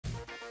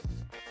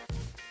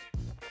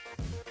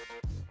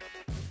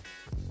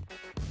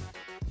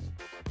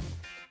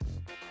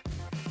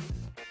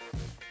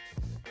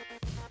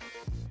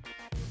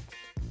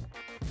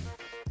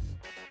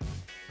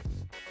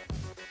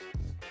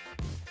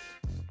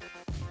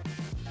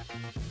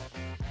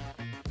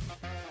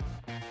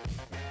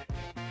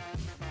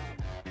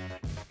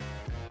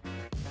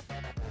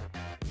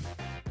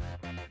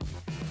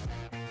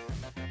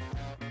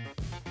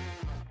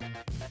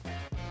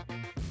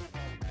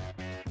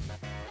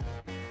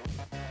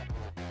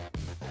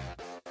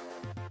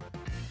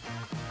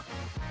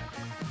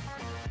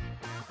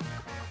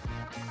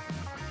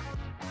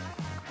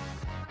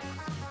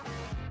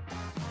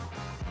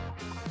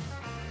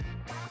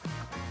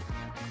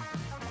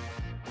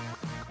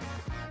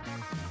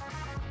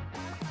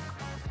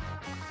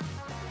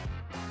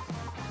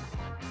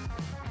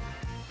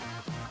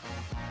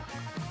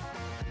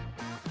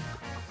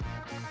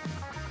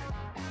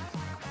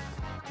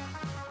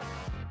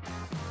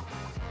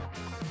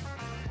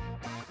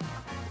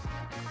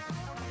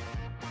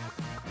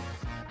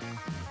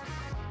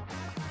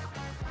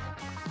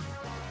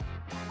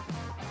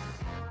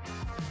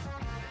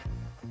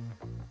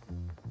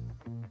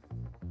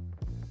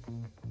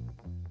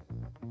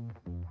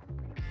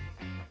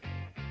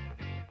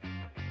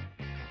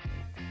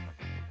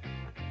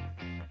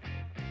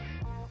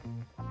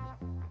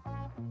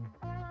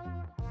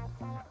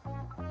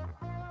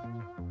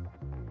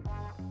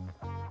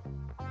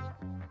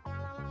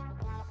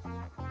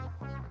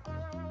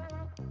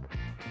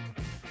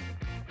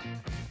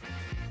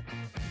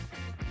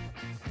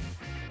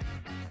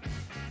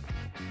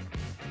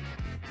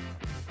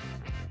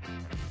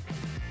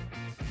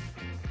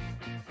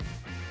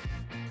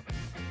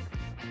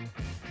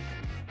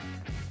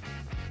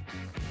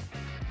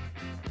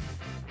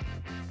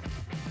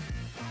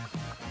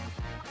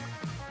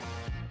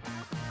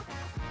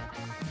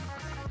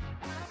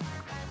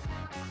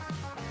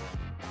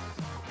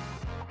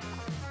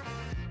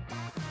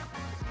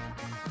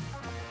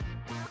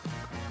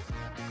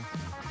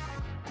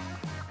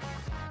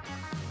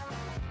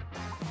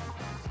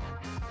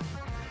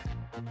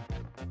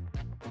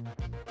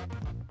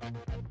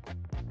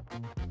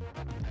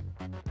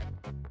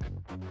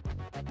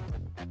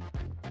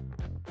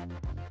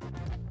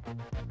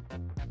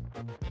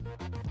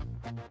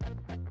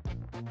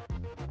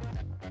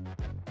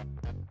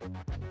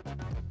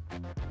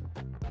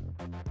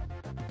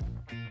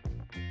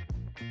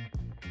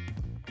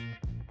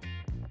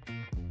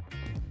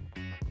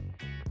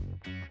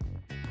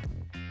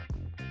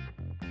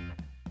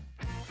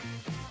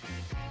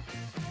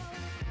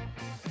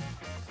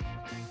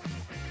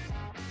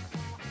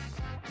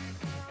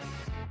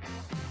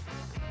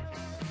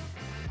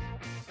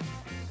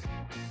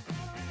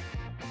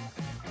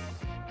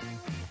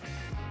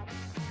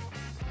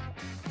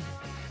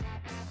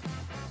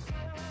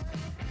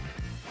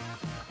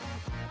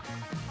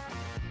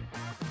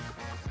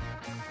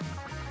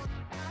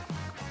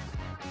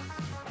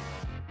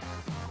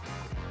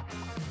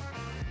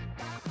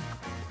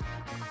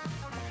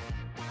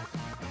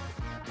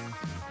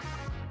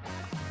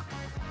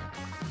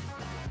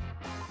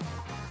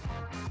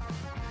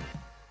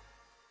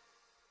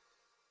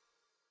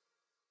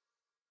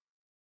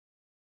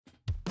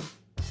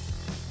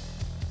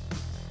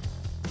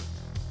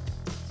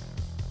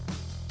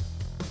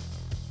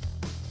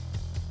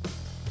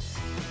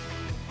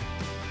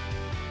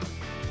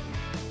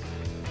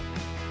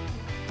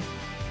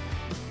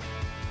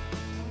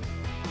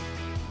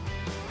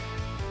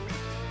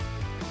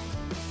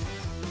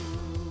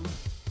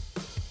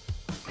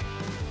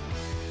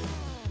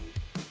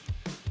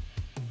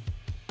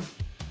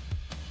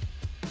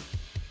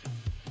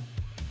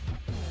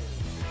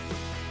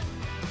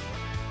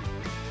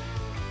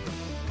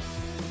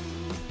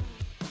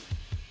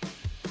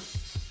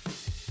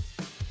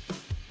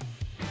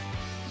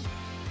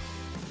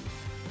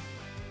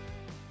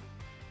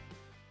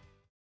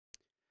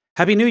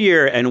Happy New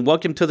Year and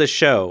welcome to the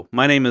show.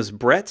 My name is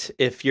Bret.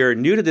 If you're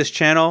new to this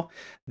channel,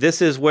 this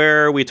is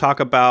where we talk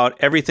about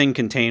everything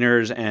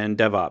containers and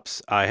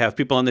DevOps. I have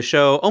people on the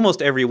show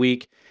almost every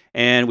week,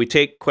 and we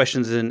take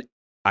questions and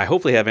I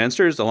hopefully have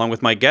answers along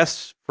with my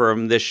guests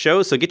from this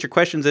show. So get your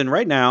questions in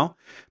right now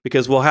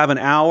because we'll have an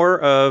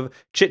hour of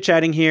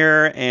chit-chatting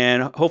here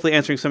and hopefully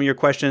answering some of your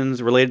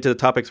questions related to the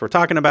topics we're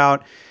talking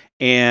about.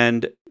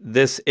 And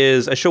this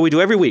is a show we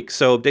do every week.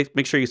 So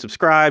make sure you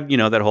subscribe, you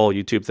know, that whole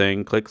YouTube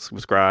thing, click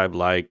subscribe,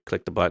 like,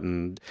 click the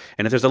button.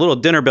 And if there's a little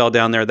dinner bell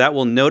down there, that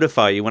will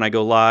notify you when I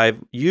go live,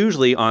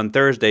 usually on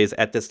Thursdays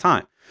at this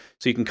time.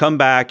 So you can come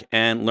back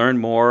and learn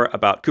more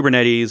about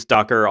Kubernetes,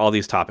 Docker, all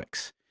these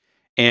topics.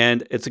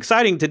 And it's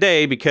exciting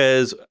today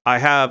because I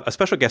have a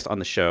special guest on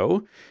the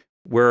show.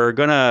 We're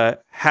going to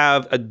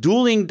have a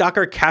dueling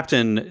Docker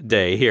Captain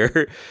day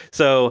here.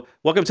 So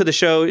welcome to the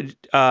show,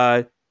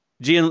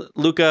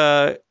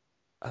 Gianluca,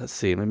 let's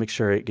see, let me make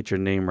sure I get your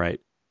name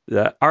right.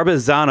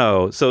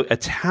 Arbezzano, so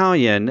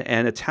Italian,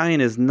 and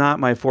Italian is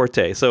not my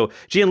forte. So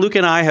Gianluca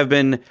and I have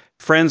been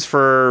friends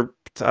for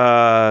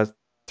 3-4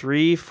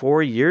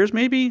 years,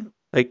 maybe?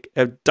 Like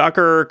at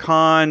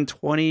DockerCon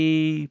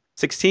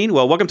 2016.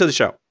 Well, welcome to the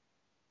show.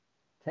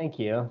 Thank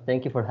you.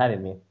 Thank you for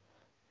having me.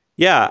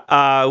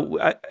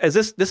 Yeah. Is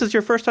this is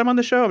your first time on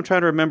the show? I'm trying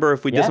to remember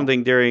if we did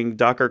something during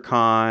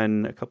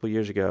DockerCon a couple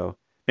years ago.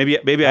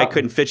 Maybe I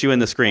couldn't fit you in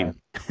the screen.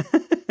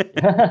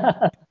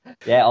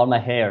 Yeah, all my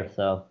hair,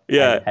 so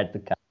yeah. I had to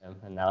cut them,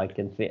 and now I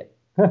can fit.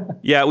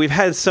 Yeah, we've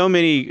had so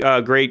many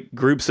great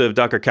groups of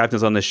Docker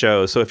captains on the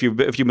show. So if you've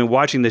been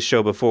watching this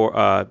show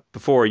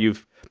before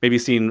you've maybe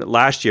seen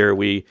last year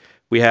we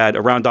had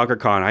around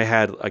DockerCon. I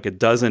had like a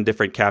dozen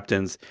different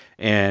captains,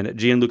 and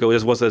Gianluca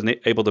just wasn't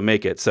able to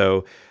make it.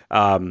 So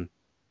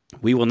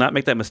we will not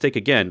make that mistake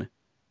again.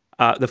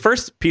 The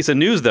first piece of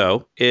news,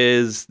 though,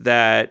 is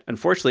that,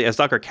 unfortunately, as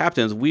Docker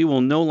captains, we will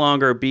no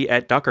longer be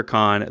at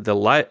DockerCon,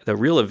 the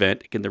real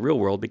event in the real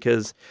world,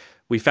 because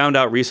we found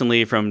out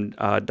recently from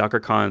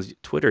DockerCon's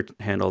Twitter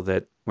handle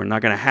that we're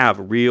not going to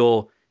have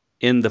real,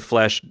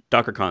 in-the-flesh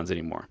DockerCons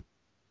anymore.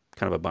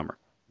 Kind of a bummer.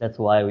 That's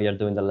why we are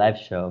doing the live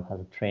show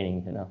as a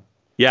training, you know.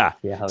 Yeah.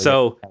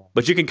 So,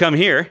 but you can come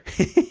here.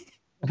 You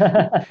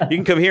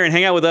can come here and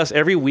hang out with us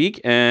every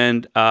week,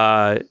 and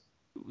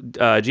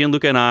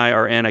Gianluca and I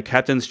are in a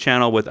captain's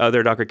channel with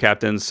other Docker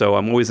captains, so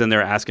I'm always in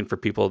there asking for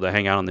people to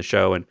hang out on the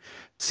show and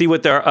see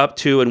what they're up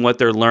to and what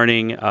they're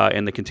learning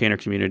in the container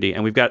community.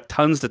 And we've got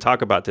tons to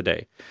talk about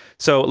today.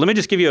 So let me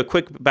just give you a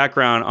quick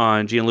background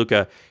on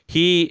Gianluca.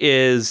 He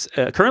is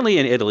currently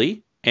in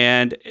Italy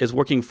and is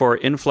working for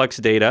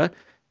InfluxData,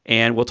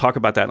 and we'll talk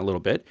about that in a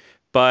little bit.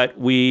 But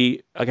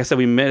like I said,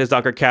 we met as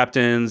Docker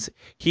captains.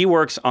 He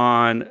works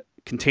on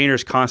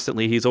containers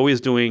constantly. He's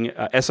always doing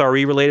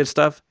SRE-related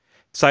stuff.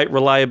 Site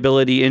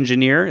Reliability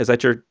Engineer. Is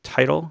that your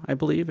title, I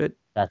believe?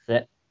 That's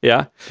it.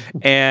 Yeah.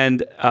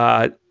 And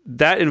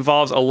that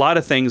involves a lot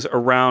of things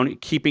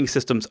around keeping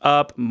systems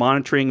up,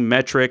 monitoring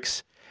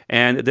metrics,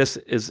 and this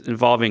is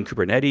involving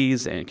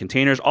Kubernetes and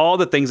containers, all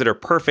the things that are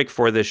perfect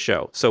for this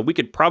show. So we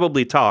could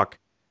probably talk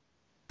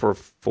for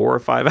 4 or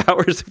 5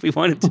 hours if we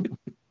wanted to.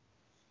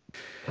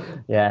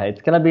 Yeah,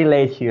 it's going to be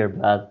late here,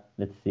 but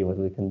let's see what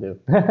we can do.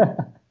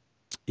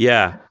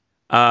 Yeah.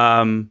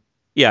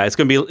 Yeah,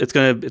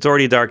 it's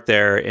already dark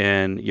there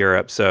in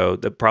Europe. So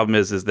the problem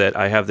is that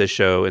I have this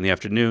show in the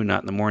afternoon,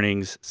 not in the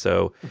mornings.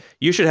 So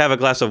you should have a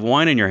glass of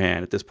wine in your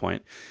hand at this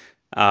point.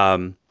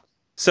 So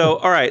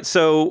all right,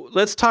 so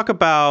let's talk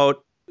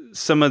about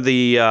some of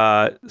the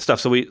stuff.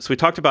 So we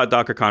talked about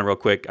DockerCon real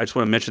quick. I just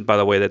want to mention, by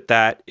the way,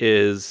 that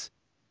is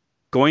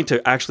going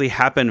to actually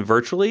happen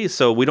virtually.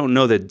 So we don't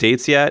know the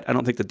dates yet. I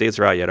don't think the dates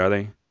are out yet, are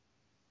they?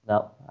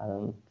 No, I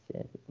don't see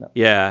it. No.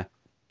 Yeah,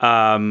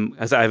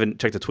 as I haven't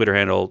checked the Twitter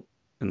handle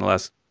in the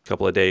last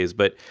couple of days.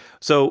 But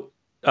so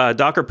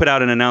Docker put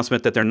out an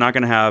announcement that they're not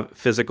going to have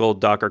physical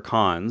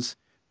DockerCons,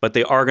 but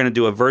they are going to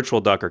do a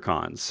virtual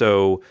DockerCon.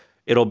 So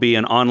it'll be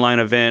an online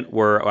event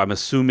where I'm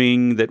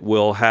assuming that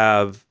we'll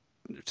have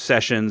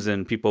sessions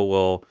and people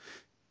will,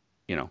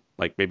 you know,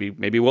 like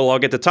maybe we'll all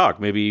get to talk.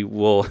 Maybe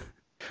we'll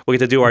get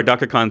to do our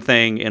DockerCon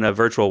thing in a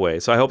virtual way.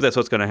 So I hope that's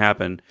what's going to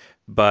happen.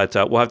 But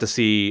we'll have to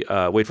see,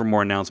 wait for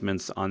more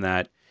announcements on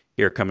that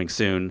here coming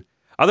soon.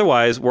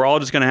 Otherwise, we're all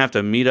just going to have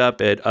to meet up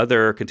at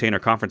other container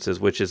conferences,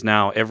 which is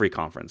now every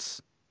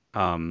conference.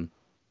 The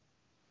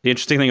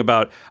interesting thing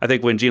about, I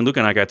think, when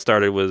Gianluca and I got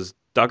started was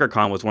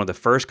DockerCon was one of the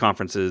first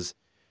conferences.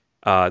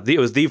 It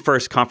was the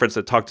first conference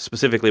that talked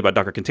specifically about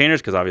Docker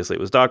containers, because obviously it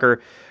was Docker.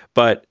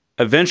 But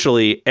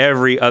eventually,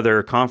 every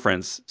other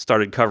conference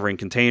started covering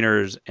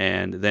containers,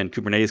 and then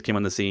Kubernetes came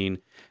on the scene.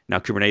 Now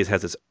Kubernetes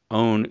has its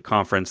own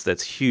conference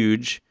that's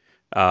huge.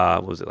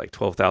 What was it, like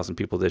 12,000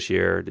 people this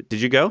year?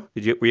 Did you go?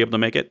 Were you able to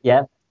make it?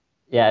 Yeah,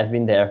 I've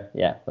been there.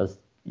 Yeah, it was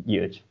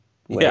huge.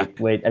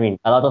 I mean,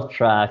 a lot of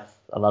tracks,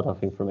 a lot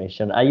of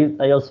information.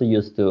 I also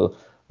used to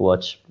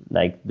watch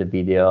like the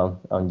video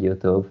on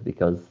YouTube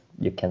because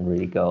you can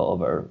really go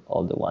over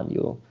all the one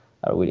you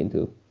are willing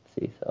to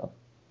see. So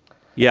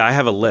yeah, I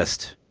have a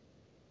list,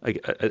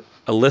 like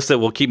a list that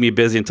will keep me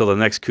busy until the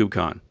next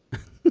KubeCon.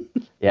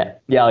 Yeah,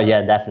 yeah, oh,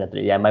 yeah,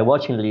 definitely. Yeah, my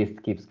watching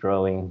list keeps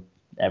growing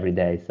every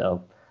day,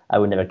 so I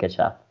would never catch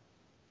up.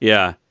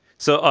 Yeah.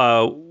 So,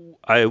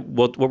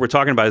 what we're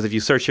talking about is if you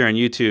search here on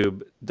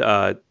YouTube,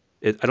 I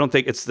don't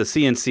think it's the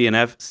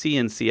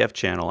CNCF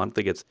channel. I don't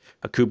think it's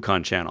a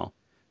KubeCon channel,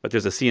 but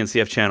there's a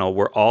CNCF channel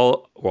where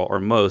all, well, or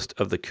most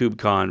of the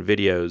KubeCon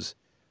videos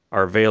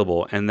are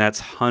available, and that's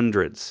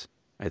hundreds,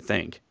 I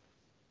think,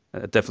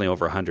 definitely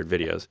over 100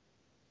 videos.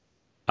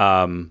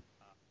 Um,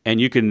 and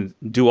you can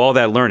do all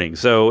that learning.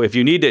 So if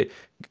you need to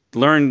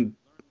learn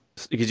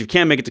because you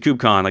can't make it to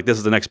KubeCon, like this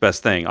is the next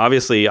best thing.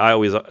 Obviously, I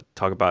always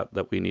talk about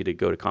that we need to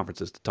go to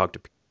conferences to talk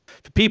to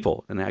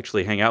people and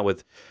actually hang out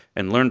with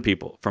and learn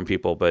from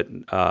people. But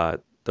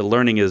the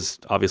learning is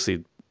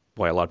obviously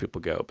why a lot of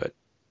people go. But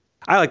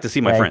I like to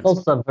see my Yeah, friends.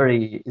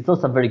 it's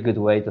also a very good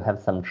way to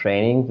have some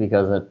training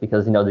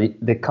because you know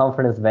the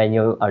conference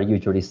venue are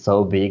usually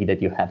so big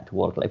that you have to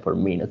walk like for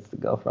minutes to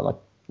go from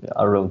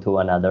a room to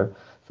another.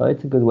 So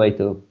it's a good way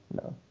to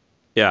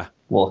Yeah.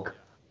 walk.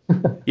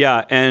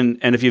 Yeah, and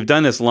if you've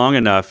done this long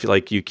enough,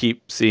 like you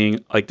keep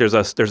seeing, like there's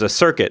a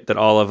circuit that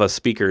all of us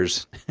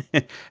speakers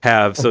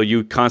have, so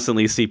you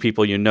constantly see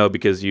people you know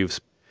because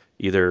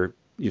either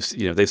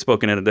they've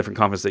spoken at a different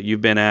conference that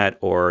you've been at,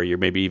 or you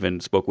maybe even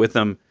spoke with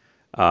them.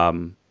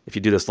 If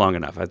you do this long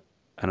enough,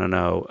 I don't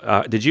know.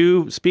 Did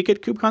you speak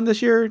at KubeCon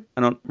this year?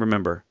 I don't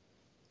remember.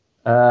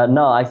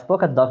 No, I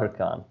spoke at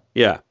DockerCon.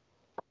 Yeah,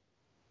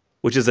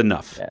 which is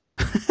enough.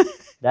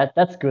 Yeah,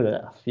 that's good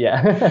enough.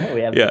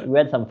 Yeah, Yeah. we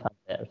had some fun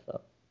there. So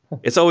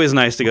It's always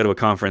nice to go to a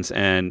conference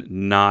and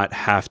not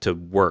have to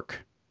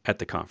work at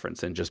the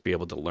conference and just be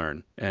able to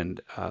learn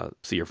and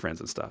see your friends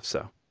and stuff.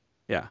 So,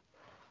 yeah,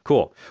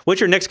 cool.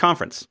 What's your next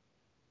conference?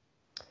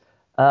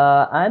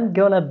 I'm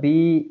gonna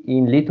be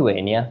in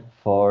Lithuania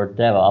for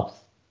DevOps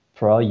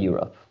Pro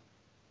Europe.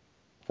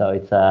 So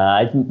it's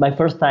my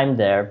first time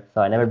there.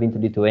 So I never been to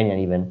Lithuania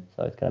even.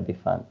 So it's gonna be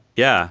fun.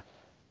 Yeah,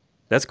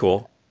 that's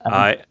cool.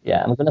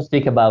 Yeah, I'm gonna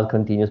speak about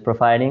continuous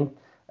profiling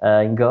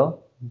in Go.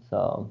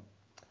 So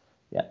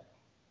yeah.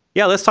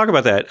 Yeah, let's talk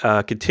about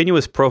that.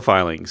 Continuous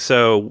profiling.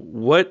 So,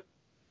 what?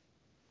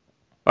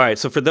 All right.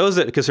 So, for those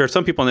that, because there are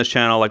some people on this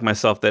channel like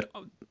myself that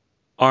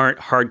aren't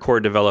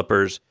hardcore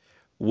developers,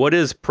 what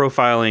does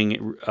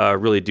profiling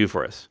really do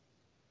for us?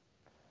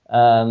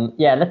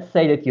 Yeah, let's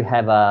say that you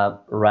have a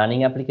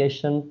running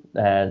application.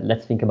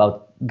 Let's think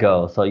about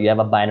Go. So you have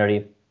a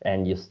binary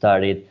and you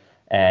start it,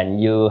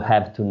 and you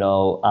have to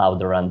know how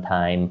the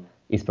runtime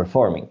is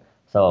performing.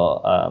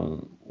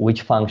 So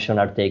which function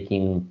are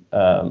taking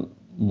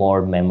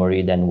more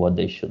memory than what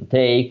they should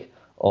take,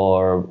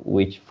 or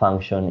which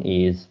function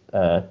is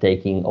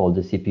taking all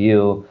the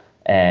CPU,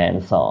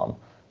 and so on.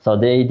 So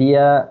the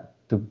idea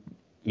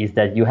is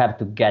that you have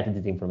to get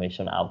this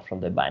information out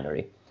from the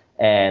binary.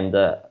 And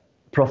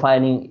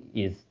profiling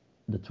is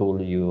the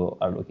tool you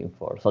are looking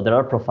for. So there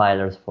are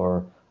profilers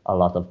for a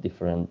lot of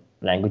different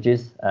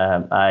languages.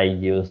 I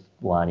used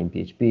one in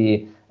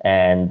PHP,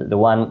 and the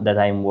one that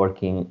I'm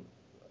working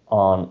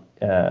on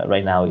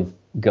right now is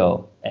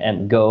Go.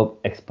 And Go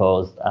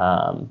exposed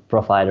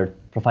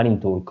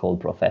profiling tool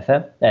called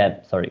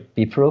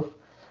pproof.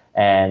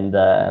 And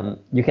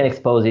you can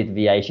expose it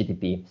via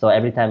HTTP. So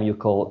every time you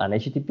call an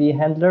HTTP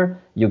handler,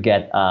 you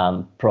get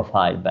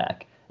profile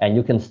back. And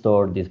you can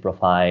store this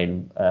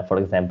profile, for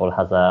example,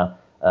 has a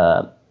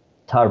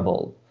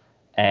tarball.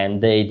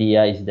 And the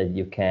idea is that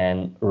you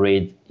can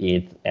read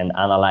it and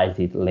analyze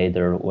it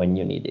later when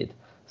you need it.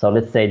 So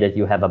let's say that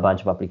you have a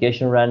bunch of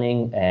applications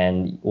running,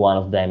 and one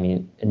of them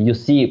and you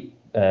see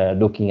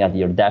looking at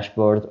your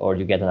dashboard, or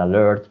you get an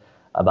alert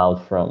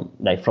about from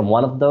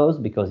one of those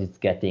because it's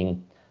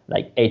getting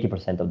like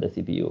 80% of the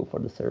CPU for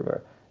the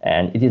server,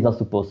 and it is not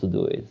supposed to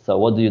do it. So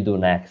what do you do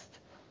next?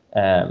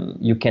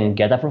 You can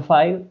get a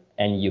profile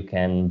and you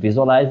can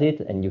visualize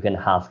it, and you can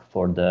ask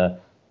for the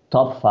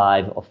top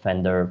 5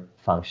 offender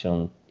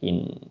function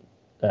in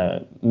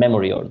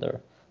memory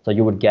order. So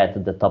you would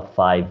get the top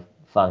 5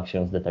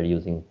 functions that are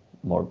using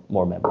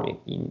more memory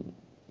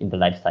in the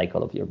life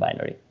cycle of your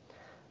binary.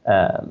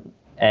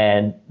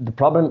 And the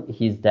problem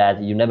is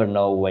that you never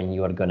know when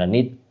you are going to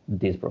need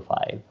this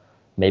profile.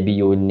 Maybe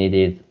you will need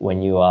it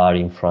when you are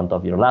in front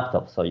of your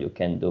laptop, so you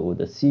can do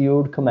the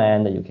cure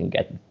command and you can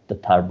get the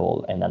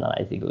tarball and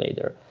analyze it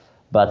later.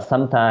 But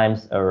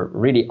sometimes, or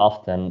really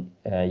often,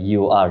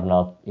 you are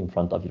not in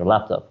front of your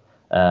laptop.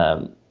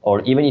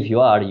 Or even if you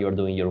are, you're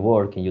doing your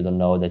work and you don't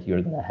know that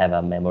you're going to have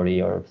a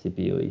memory or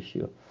CPU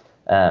issue.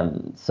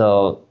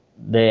 So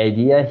the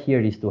idea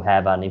here is to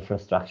have an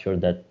infrastructure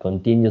that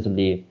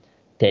continuously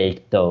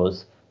take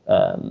those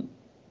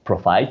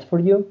profiles for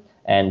you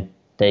and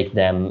take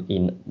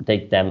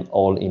them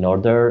all in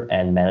order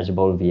and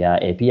manageable via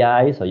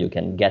API. So you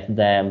can get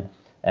them,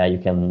 you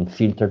can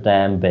filter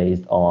them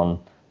based on,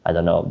 I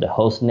don't know, the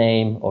host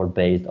name, or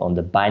based on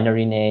the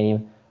binary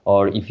name.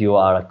 Or if you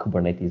are a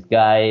Kubernetes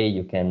guy,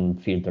 you can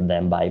filter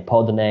them by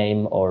pod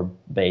name or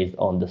based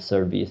on the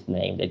service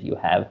name that you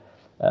have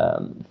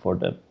for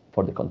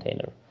the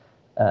container.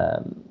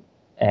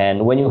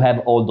 And when you have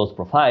all those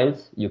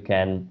profiles, you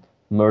can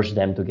merge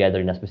them together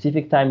in a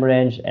specific time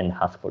range, and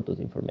ask for those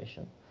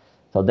information.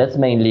 So that's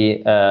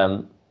mainly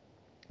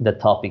the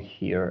topic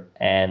here.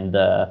 And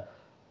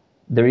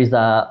there is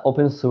an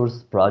open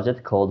source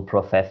project called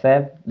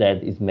Profefe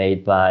that is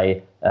made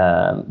by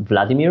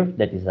Vladimir,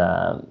 that is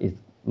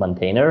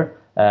maintainer.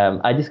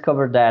 I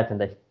discovered that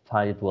and I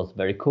found it was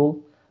very cool.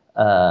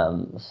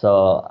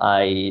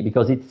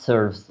 Because it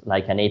serves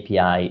like an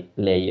API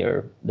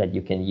layer that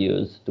you can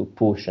use to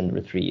push and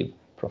retrieve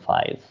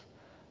profiles.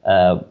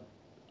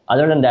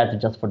 Other than that,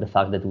 just for the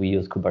fact that we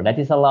use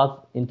Kubernetes a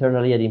lot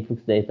internally at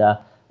InfluxData,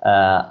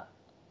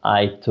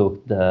 I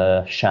took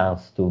the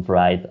chance to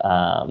write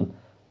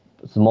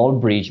small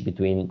bridge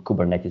between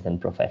Kubernetes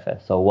and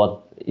Profefe. So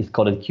what is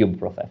called Kube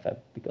Profefe,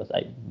 because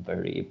I'm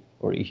very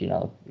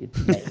original with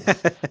names.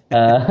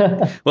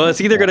 Well, it's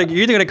you're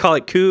either gonna call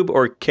it Kube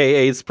or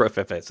KA's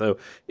Profefe. So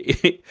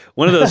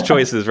one of those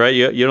choices, right?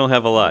 You don't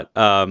have a lot.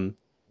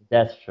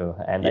 That's true,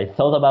 and I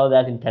thought about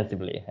that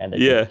intensively, and I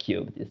said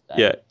Cube this time.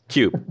 Yeah,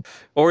 Cube,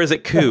 or is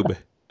it Kube?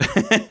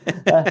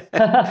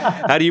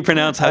 How do you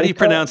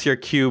pronounce your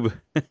Cube?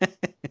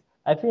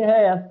 I think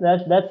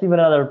that's even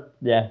another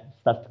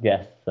stuff to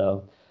guess.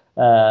 So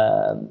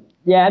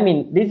I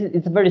mean,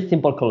 it's a very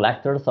simple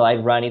collector. So I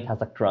run it as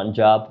a cron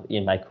job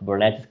in my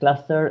Kubernetes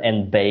cluster,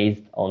 and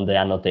based on the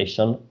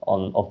annotation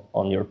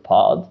on your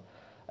pod,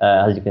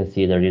 as you can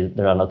see, there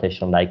are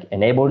annotation like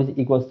enable is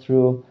equals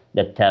true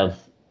that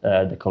tells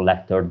the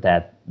collector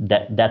that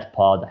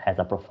pod has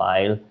a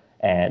profile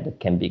and that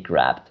can be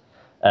grabbed.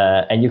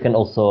 And you can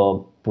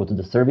also put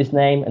the service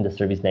name, and the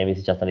service name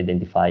is just an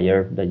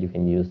identifier that you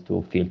can use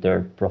to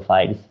filter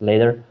profiles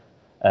later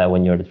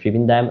when you're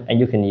retrieving them. And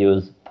you can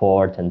use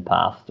port and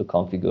path to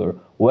configure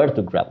where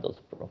to grab those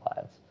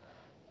profiles.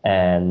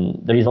 And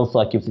there is also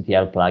a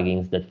kubectl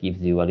plugins that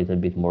gives you a little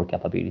bit more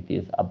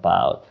capabilities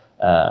about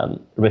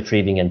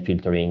retrieving and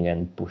filtering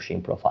and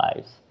pushing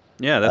profiles.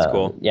 Yeah, that's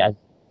cool. Yeah,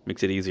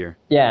 makes it easier.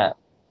 Yeah,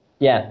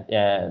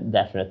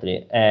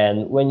 definitely.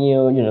 And when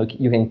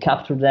you can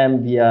capture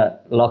them via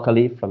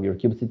locally from your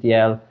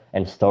kubectl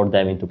and store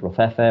them into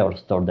Profefe or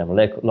store them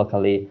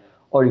locally,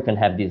 or you can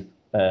have this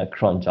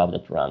cron job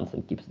that runs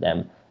and keeps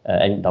them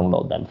and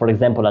download them. For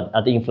example,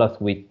 at Influx,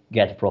 we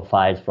get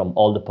profiles from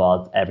all the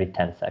pods every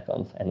 10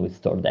 seconds, and we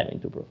store them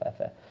into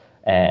Profefe.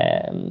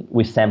 And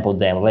we sample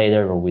them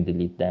later, or we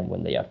delete them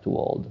when they are too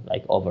old,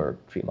 like over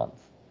 3 months.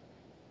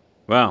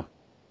 Wow.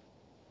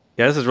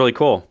 Yeah, this is really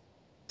cool.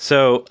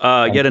 So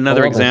yet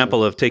another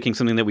example of taking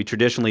something that we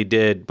traditionally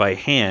did by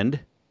hand,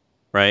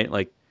 right?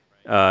 Like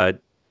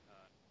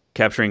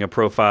capturing a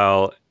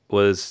profile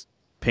was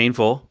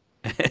painful,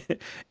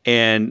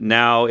 and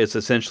now it's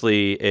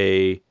essentially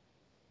a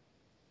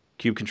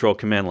kube control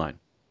command line.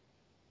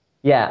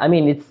 Yeah, I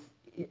mean,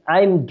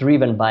 I'm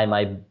driven by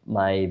my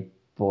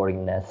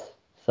boringness,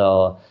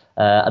 so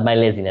my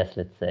laziness,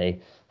 let's say.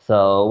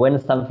 So when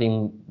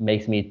something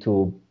makes me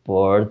too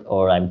bored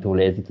or I'm too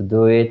lazy to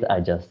do it,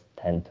 I just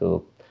tend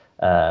to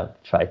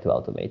try to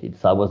automate it.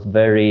 So I was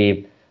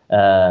very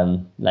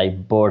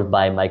bored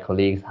by my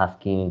colleagues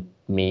asking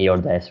me or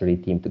the SRE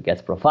team to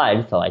get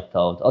profiles. So I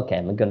thought, okay,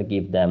 I'm going to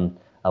give them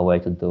a way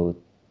to do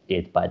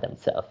it by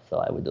themselves. So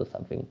I would do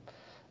something,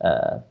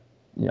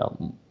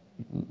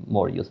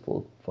 more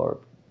useful for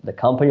the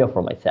company or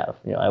for myself.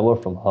 I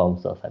work from home,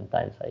 so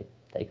sometimes I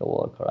take a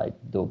walk or I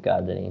do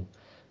gardening.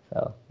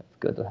 So it's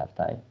good to have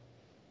time.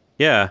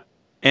 Yeah,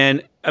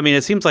 and I mean,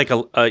 it seems like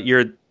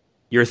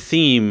your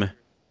theme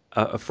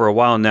for a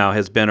while now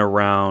has been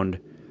around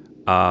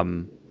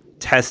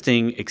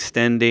testing,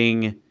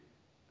 extending,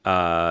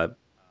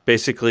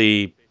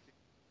 basically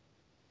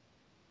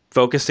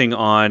focusing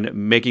on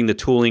making the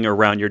tooling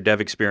around your dev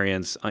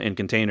experience in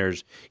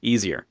containers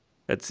easier.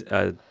 That's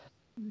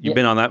you've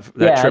been on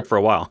that trip for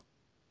a while.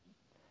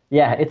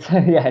 Yeah,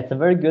 it's a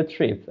very good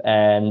trip,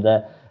 and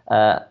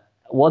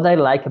what I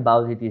like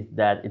about it is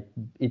that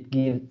it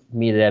gives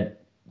me the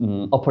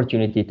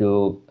opportunity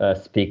to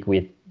speak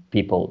with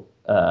people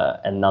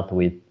and not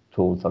with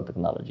tools or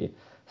technology.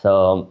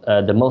 So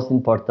the most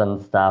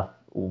important stuff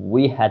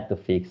we had to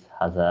fix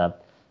as a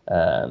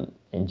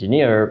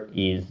engineer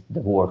is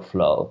the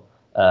workflow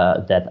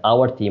that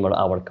our team or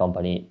our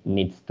company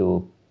needs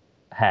to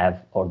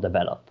have or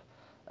develop.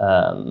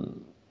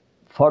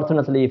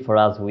 Fortunately for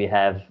us, we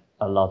have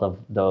a lot of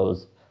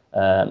those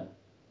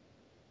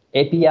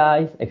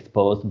APIs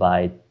exposed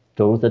by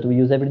tools that we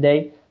use every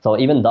day. So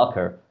even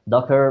Docker,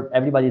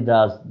 everybody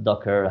does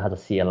Docker has a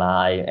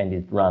CLI and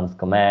it runs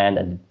command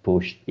and it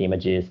pushes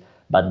images.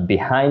 But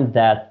behind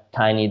that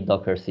tiny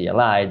Docker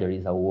CLI, there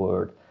is a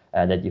word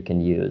that you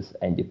can use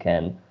and you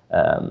can,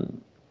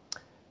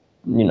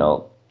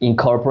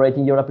 incorporate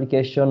in your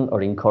application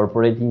or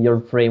incorporate in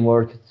your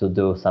framework to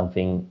do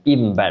something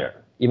even better,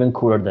 even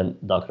cooler than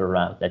Docker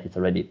run. That is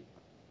already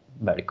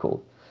very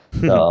cool.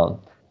 So,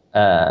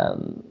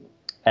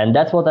 and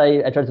that's what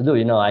I try to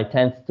do. I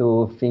tend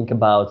to think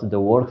about the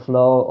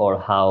workflow or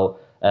how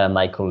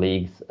my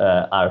colleagues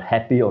are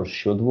happy or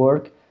should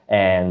work,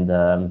 and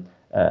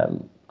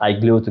I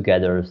glue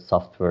together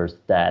softwares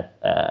that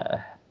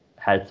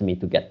helps me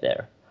to get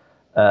there.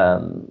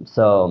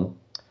 So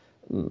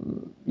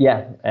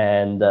yeah,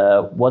 and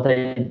what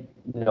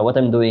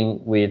I'm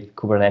doing with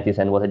Kubernetes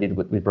and what I did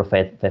with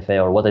Fefe,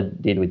 or what I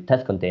did with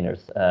test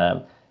containers,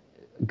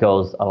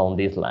 goes along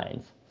these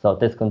lines. So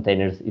test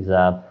containers is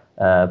a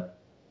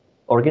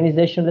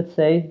organization, let's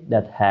say,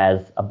 that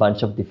has a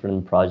bunch of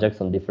different projects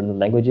on different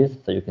languages.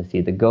 So you can see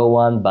the Go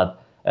one,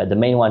 but the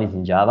main one is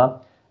in Java.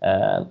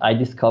 I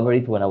discovered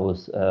it when I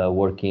was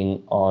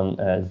working on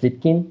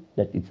Zipkin,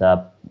 that it's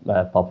a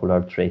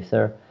popular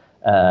tracer,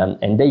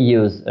 and they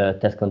use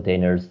test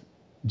containers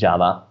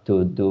Java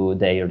to do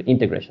their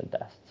integration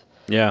tests.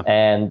 Yeah.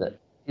 And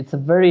it's a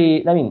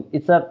very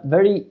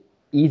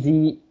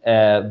easy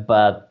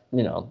but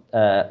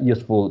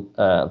useful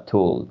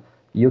tool.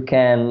 You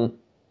can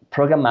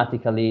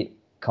programmatically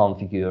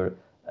configure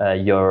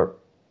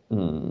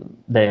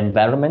the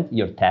environment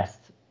your test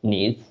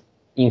needs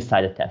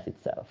inside the test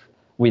itself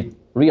with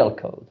real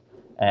code.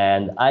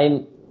 And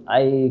I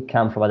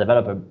come from a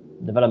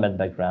development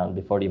background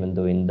before even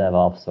doing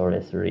DevOps or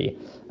SRE.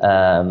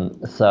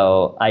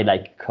 So I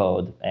like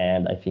code,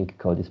 and I think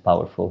code is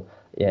powerful.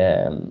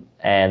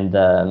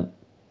 The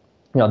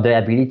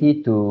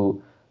ability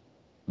to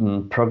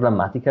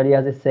programmatically,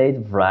 as I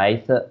said,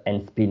 write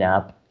and spin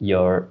up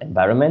your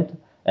environment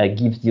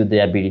gives you the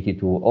ability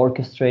to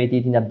orchestrate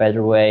it in a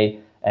better way,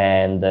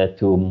 and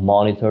to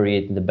monitor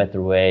it in a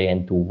better way,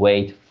 and to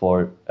wait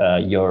for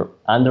your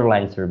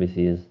underlying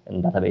services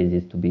and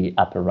databases to be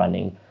up and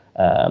running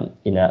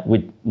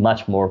with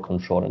much more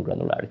control and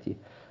granularity.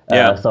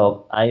 Yeah.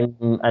 So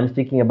I'm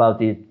thinking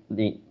about it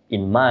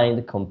in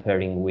mind,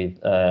 comparing with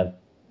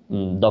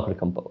Docker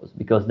Compose,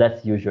 because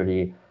that's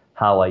usually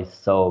how I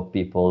saw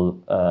people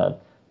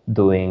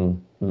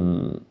doing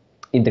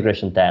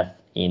integration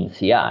tests in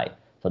CI.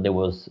 So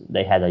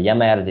they had a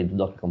YAML, they do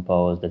Docker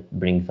Compose that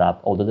brings up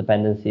all the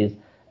dependencies,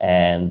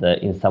 and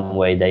in some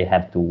way they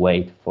have to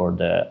wait for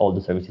all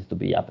the services to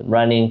be up and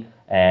running.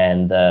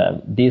 And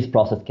this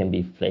process can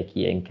be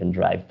flaky and can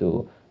drive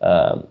to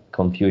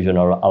confusion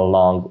or a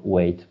long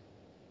wait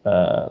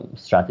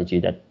strategy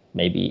that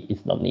maybe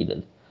is not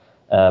needed.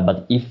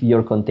 But if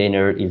your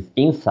container is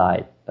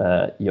inside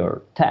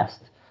your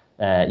test,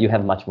 you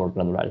have much more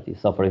granularity.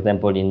 So for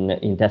example,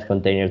 in test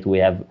containers, we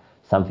have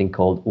something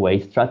called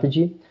wait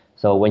strategy.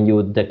 So when you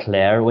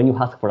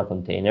ask for a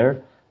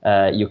container,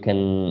 you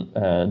can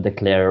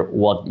declare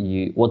what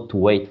to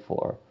wait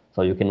for.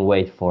 So you can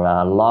wait for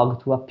a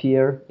log to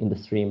appear in the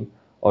stream,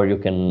 or you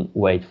can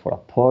wait for a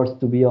port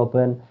to be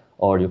open,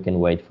 or you can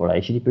wait for a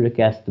HTTP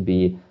request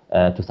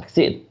to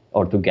succeed,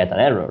 or to get an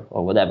error,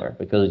 or whatever,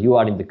 because you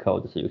are in the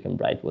code, so you can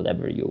write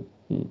whatever you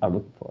are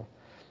looking for.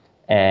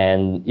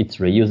 And it's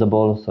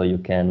reusable, so you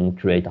can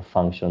create a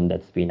function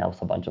that spins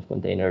out a bunch of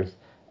containers.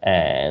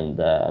 And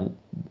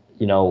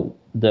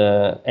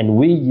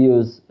we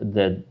use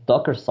the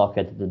Docker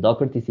socket, the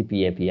Docker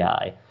TCP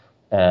API.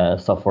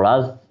 So for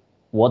us,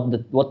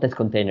 what test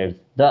containers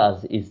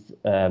does is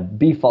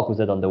be focused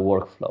on the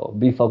workflow,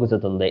 be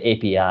focused on the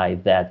API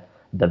that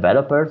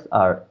developers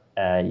are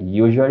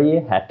usually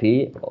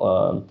happy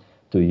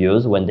to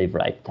use when they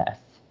write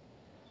tests.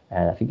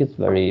 And I think it's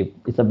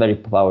a very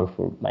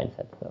powerful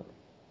mindset. So.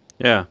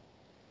 Yeah.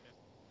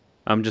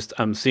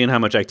 I'm seeing how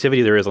much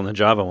activity there is on the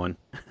Java one.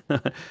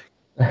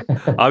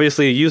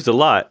 Obviously used a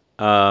lot.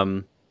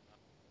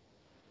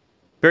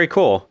 Very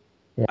cool.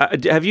 Yeah.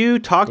 Have you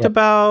talked Yeah.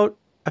 about,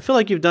 I feel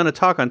like you've done a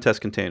talk on test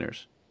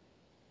containers.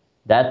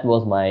 That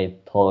was my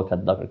talk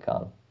at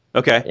DockerCon.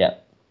 Okay. Yeah.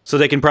 So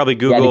they can probably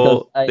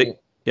Google.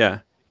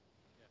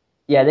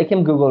 Yeah, they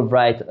can Google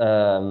write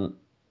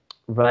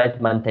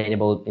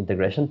maintainable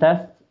integration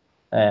tests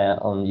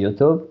on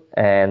YouTube,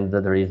 and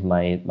there is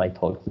my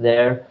talk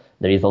there.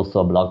 There is also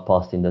a blog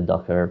post in the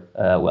Docker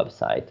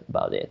website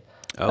about it.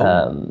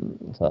 Oh.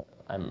 So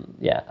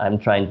I'm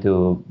trying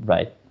to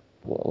write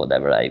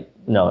whatever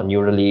new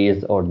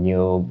release or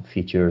new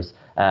features.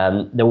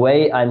 The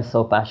way I'm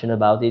so passionate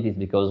about it is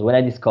because when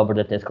I discovered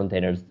the test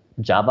containers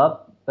Java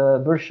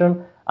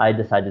version, I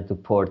decided to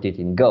port it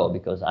in Go,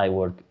 because I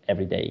work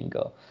every day in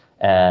Go.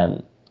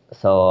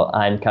 So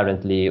I'm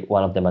currently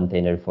one of the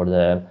maintainers for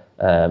the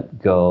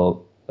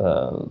Go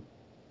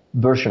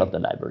version of the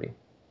library.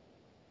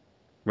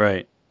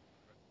 Right.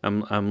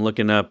 I'm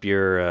looking up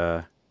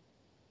your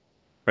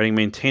writing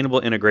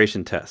maintainable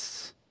integration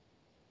tests.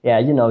 Yeah,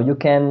 you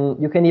can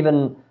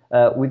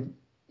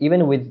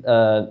even with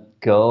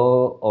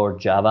Go or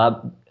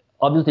Java.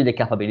 Obviously, the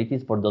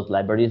capabilities for those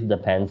libraries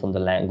depends on the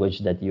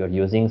language that you're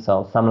using.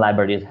 So some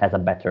libraries has a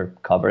better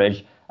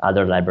coverage,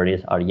 other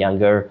libraries are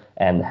younger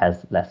and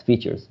has less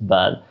features.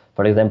 But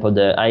for example,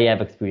 I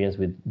have experience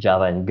with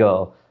Java and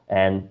Go,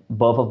 and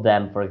both of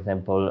them, for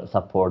example,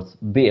 supports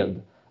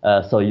build.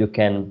 So you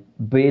can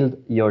build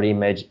your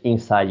image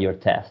inside your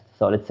test.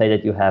 So let's say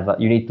that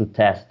you need to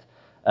test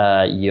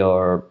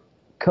your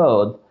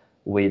code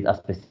with a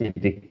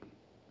specific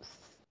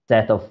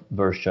set of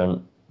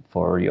version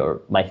for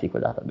your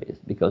MySQL database,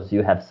 because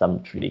you have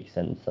some tricks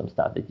and some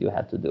stuff that you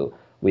have to do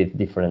with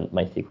different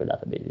MySQL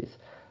databases.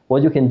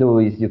 what you can do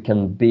is you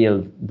can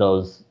build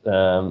those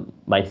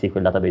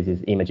MySQL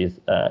databases images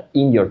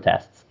in your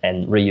tests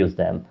and reuse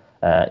them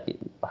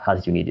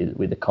as you need it,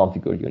 with the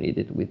configure you need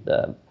it, with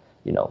the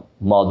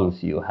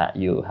modules you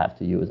have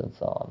to use, and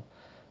so on.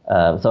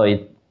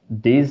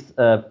 These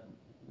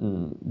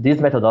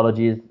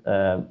methodologies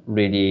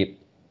really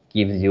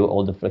gives you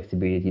all the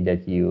flexibility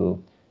that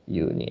you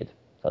need.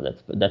 So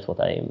that's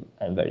what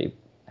I'm very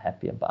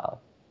happy about.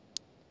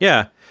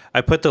 Yeah,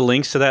 I put the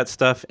links to that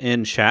stuff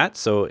in chat.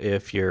 So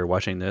if you're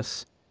watching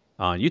this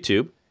on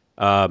YouTube,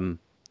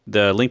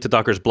 the link to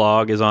Docker's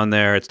blog is on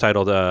there. It's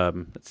titled,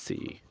 let's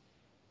see,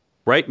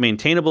 Write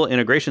Maintainable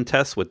Integration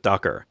Tests with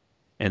Docker.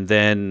 And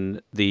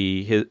then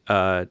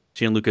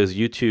Gianluca's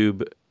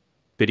YouTube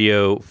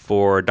video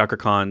for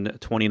DockerCon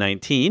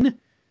 2019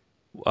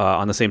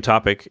 on the same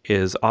topic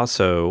is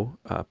also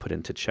put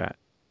into chat.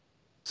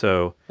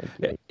 So,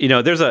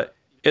 there's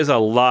a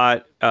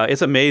lot.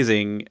 It's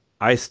amazing.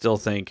 I still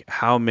think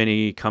how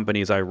many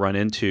companies I run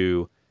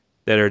into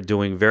that are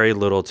doing very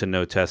little to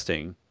no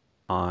testing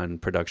on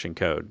production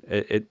code.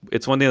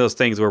 It's one of those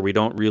things where we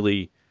don't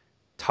really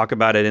talk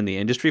about it in the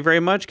industry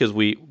very much, because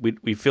we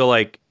feel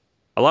like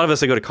a lot of us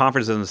that go to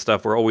conferences and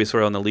stuff, we're always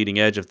sort of on the leading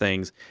edge of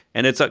things,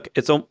 and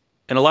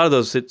in a lot of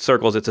those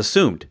circles, it's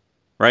assumed,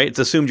 right? It's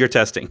assumed you're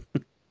testing.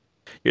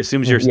 It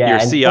assumes your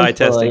CI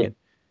testing it.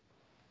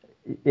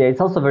 Yeah, it's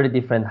also very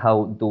different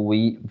how do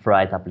we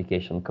write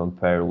application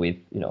compared with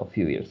a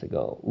few years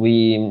ago.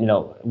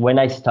 When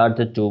I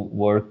started to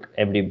work,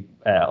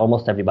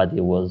 almost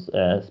everybody was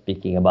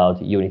speaking about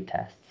unit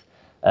tests,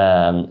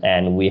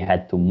 and we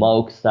had to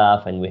mock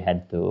stuff, and we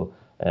had to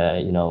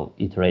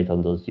iterate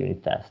on those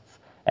unit tests,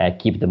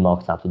 keep the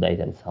mocks up to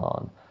date, and so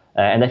on.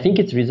 And I think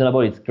it's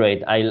reasonable. It's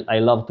great. I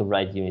love to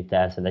write unit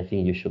tests, and I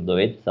think you should do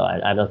it. So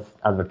I'm not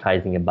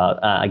advertising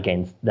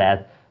against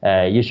that.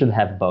 You should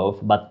have both.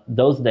 But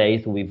those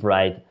days we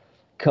write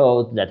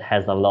code that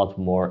has a lot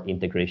more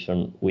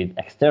integration with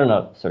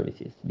external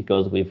services,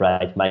 because we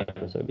write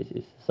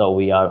microservices. So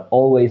we are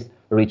always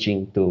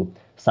reaching to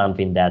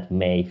something that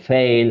may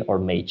fail or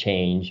may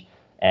change.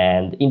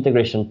 And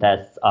integration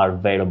tests are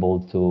available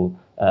to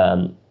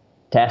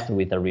test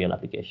with a real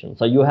application.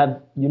 So you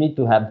need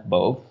to have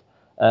both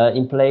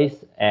in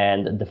place,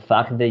 and the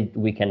fact that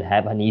we can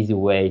have an easy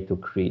way to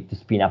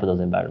spin up those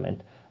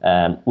environments,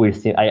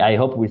 I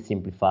hope will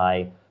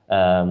simplify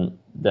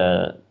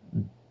the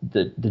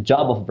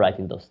job of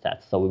writing those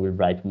tests. So we will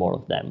write more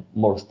of them,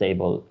 more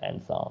stable,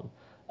 and so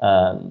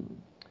on.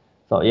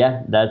 So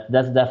yeah,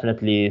 that's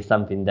definitely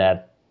something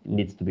that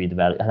needs to be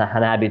developed, an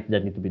habit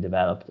that needs to be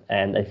developed,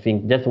 and I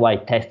think that's why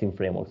testing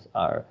frameworks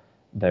are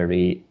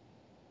very,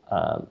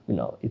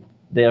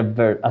 they are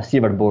very a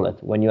silver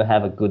bullet. When you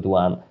have a good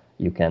one,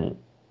 you can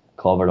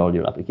cover all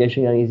your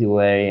application in an easy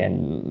way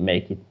and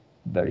make it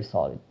very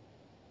solid.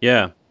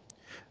 Yeah.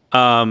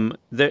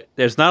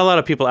 There's not a lot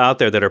of people out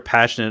there that are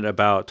passionate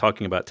about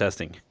talking about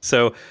testing.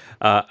 So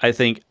I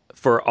think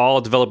for all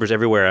developers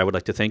everywhere, I would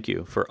like to thank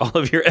you for all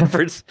of your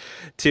efforts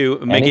to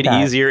make it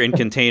easier in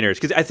containers.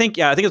 Because I think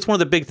it's one of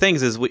the big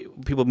things is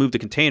people move to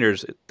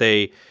containers.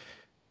 The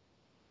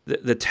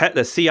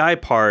CI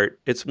part,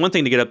 it's one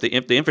thing to get up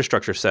the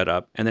infrastructure set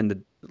up and then to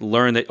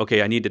learn that,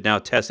 okay, I need to now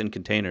test in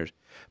containers.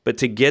 But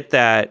to get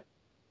that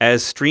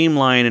as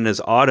streamlined and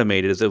as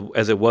automated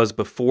as it was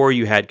before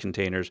you had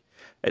containers,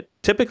 it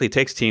typically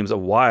takes teams a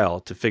while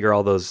to figure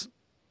all those,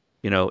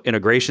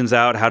 integrations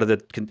out. How do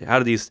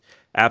these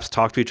apps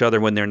talk to each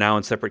other when they're now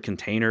in separate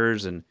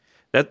containers? And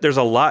there's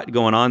a lot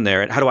going on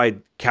there. And how do I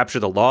capture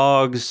the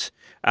logs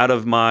out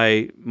of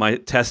my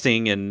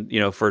testing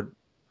and for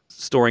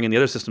storing in the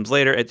other systems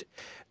later?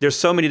 There's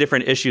so many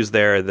different issues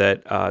there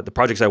that the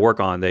projects I work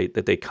on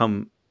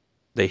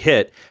they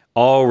hit,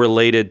 all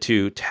related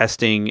to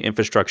testing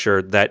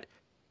infrastructure that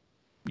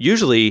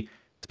usually,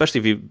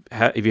 especially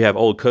if you have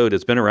old code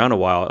that's been around a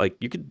while, like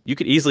you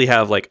could easily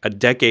have like a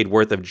decade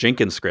worth of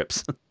Jenkins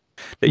scripts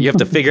that you have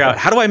to figure out,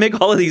 how do I make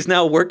all of these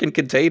now work in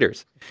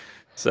containers?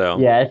 So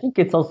yeah, I think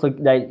it's also,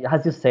 like,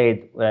 as you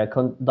said,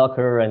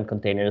 Docker and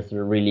containers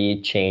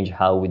really change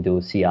how we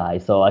do CI.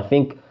 So I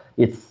think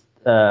it's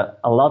a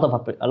lot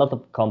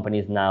of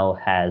companies now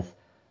has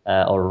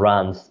or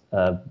runs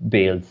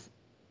builds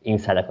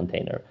inside a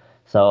container.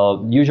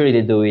 So usually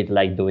they do it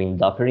like doing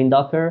Docker in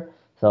Docker.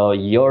 So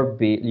your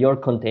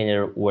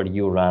container where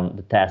you run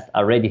the test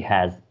already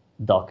has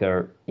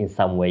Docker in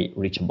some way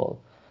reachable.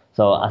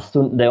 So as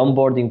soon the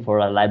onboarding for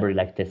a library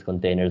like test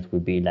containers will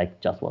be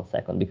like just 1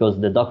 second, because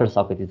the Docker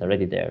socket is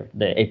already there.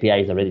 The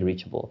API is already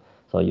reachable.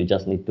 So you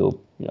just need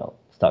to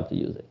start to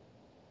use it.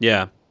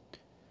 Yeah.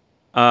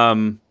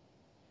 All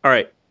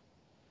right.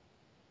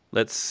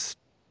 Let's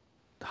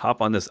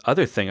hop on this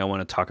other thing I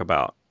want to talk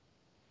about.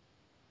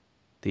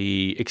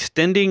 The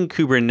Extending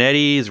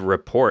Kubernetes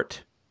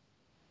report.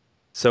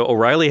 So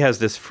O'Reilly has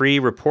this free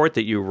report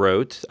that you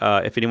wrote.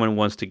 If anyone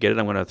wants to get it,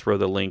 I'm going to throw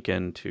the link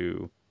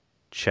into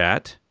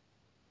chat.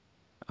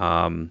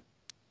 Tell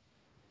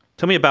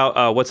me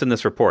about what's in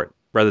this report,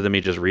 rather than me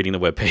just reading the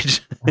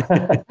webpage.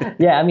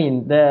 Yeah, I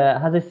mean,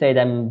 as I said,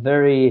 I'm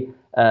very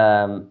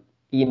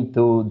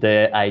into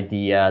the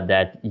idea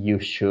that you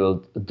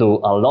should do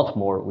a lot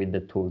more with the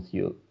tools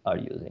you are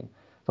using.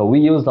 So we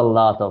use a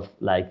lot of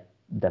like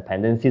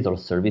dependencies or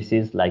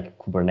services like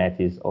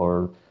Kubernetes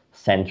or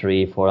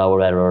Sentry for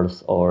our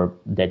errors or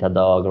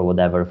Datadog or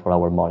whatever for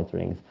our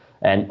monitorings.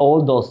 And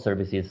all those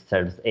services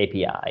serves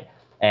API.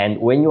 And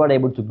when you are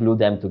able to glue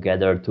them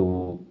together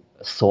to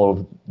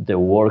solve the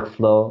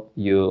workflow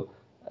you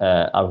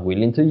are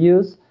willing to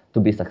use to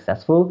be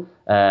successful,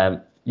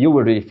 you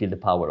will really feel the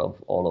power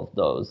of all of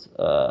those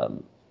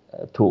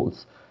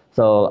tools.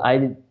 So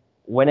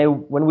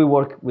when we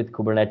work with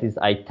Kubernetes,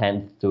 I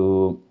tend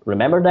to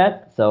remember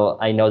that. So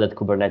I know that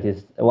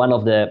Kubernetes, one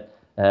of the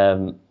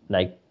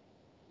like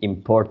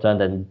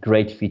important and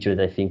great features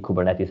I think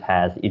Kubernetes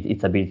has is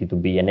its ability to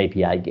be an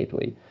API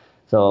gateway.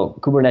 So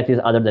Kubernetes,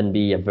 other than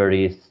be a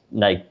very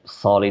like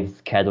solid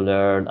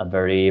scheduler, a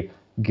very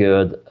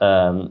good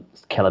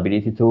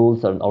scalability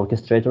tools, an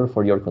orchestrator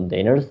for your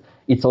containers,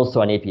 it's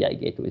also an API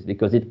gateway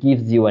because it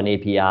gives you an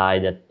API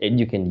that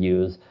you can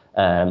use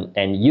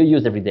and you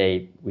use every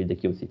day with the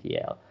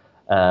kubectl.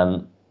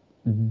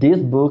 This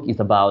book is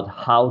about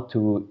how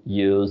to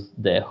use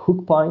the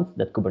hook points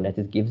that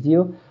Kubernetes gives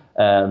you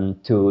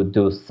to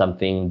do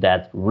something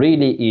that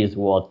really is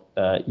what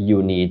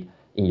you need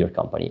in your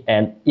company.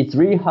 And it's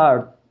really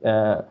hard,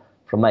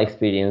 from my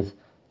experience,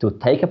 to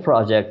take a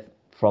project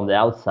from the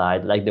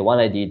outside, like the one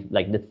I did,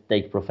 like let's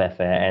take Profefe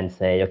and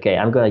say, okay,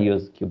 I'm going to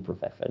use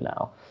kubeprofefe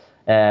now.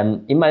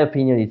 In my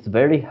opinion, it's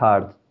very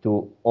hard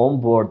to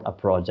onboard a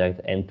project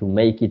and to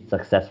make it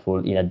successful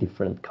in a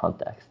different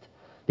context.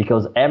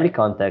 Because every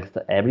context,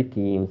 every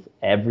team,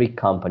 every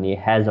company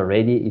has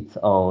already its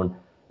own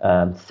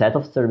set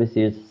of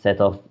services, set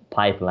of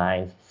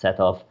pipelines, set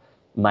of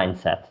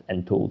mindset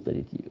and tools that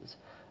it uses.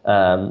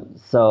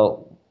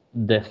 So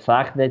the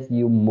fact that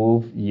you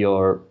move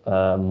your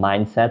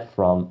mindset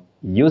from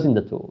using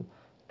the tool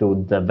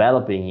to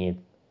developing it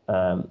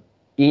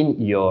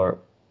in your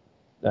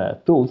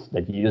tools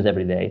that you use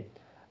every day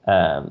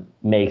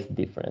makes a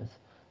difference.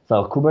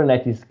 So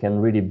Kubernetes can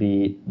really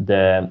be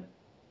the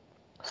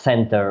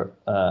center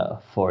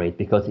for it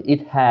because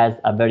it has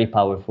a very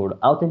powerful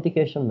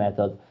authentication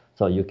method.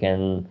 So you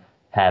can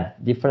have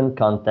different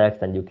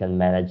contexts and you can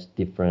manage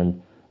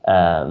different,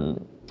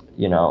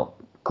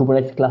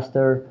 Kubernetes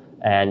cluster,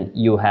 and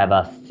you have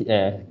a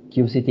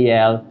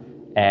kubectl,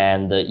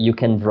 and you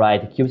can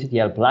write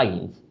kubectl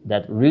plugins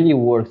that really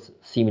works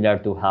similar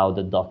to how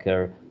the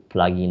Docker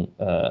plugin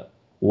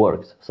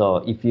works. So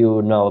if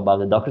you know about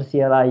the Docker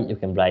CLI, you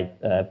can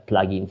write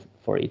plugins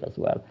for it as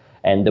well.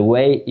 And the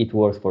way it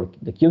works for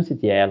the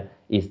kubectl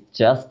is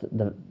just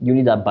you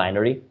need a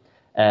binary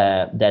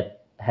that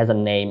has a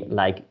name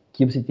like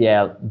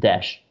kubectl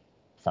dash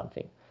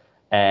something.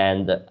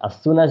 And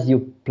as soon as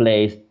you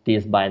place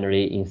this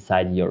binary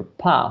inside your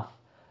path,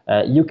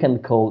 you can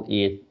call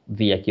it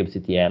via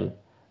kubectl,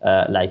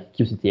 like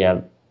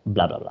kubectl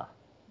blah blah blah,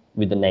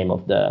 with the name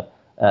of the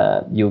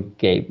you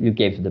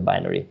gave to the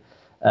binary.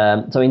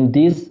 So in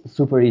this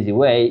super easy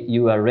way,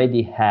 you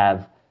already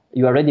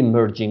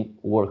merging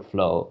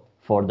workflow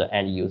for the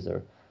end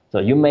user. So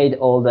you made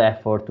all the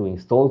effort to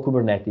install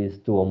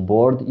Kubernetes, to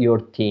onboard your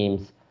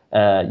teams,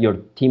 your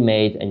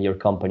teammate and your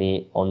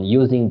company on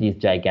using these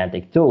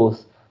gigantic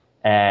tools.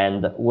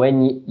 And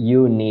when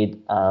you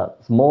need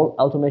small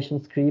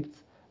automation scripts,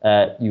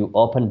 you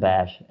open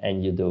bash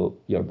and you do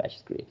your bash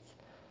scripts.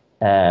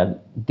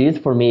 This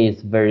for me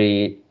is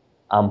very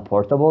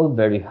unportable,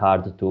 very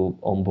hard to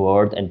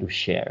onboard and to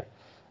share.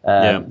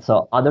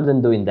 So other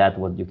than doing that,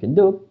 what you can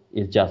do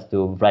is just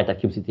to write a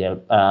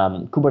kubectl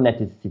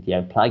Kubernetes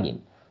CTL plugin.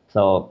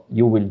 So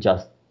you will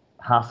just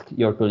ask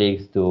your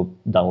colleagues to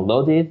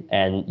download it,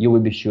 and you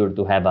will be sure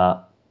to have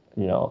a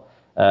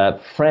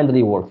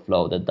friendly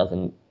workflow that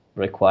doesn't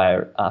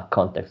require a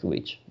context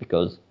switch,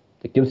 because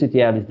the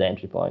kubectl is the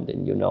entry point,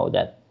 and you know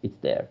that it's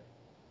there.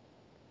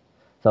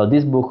 So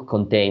this book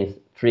contains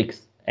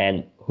tricks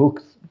and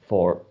hooks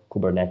for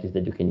Kubernetes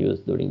that you can use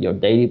during your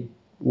daily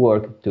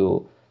work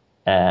to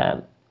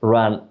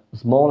run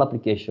small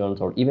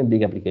applications or even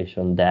big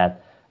applications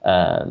that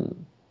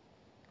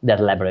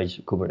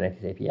leverage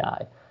Kubernetes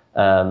API.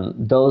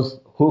 Those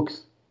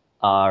hooks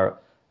are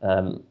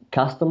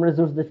custom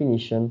resource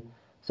definition.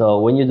 So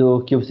when you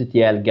do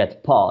kubectl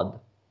get pod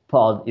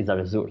is a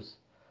resource,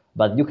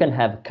 but you can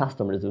have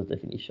custom resource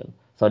definition.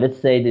 So let's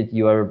say that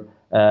you're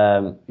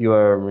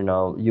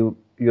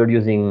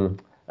using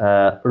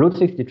Route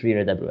 53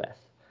 in AWS,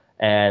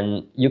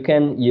 and you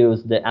can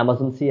use the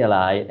Amazon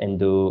CLI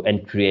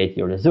and create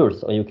your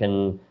resource, or you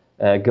can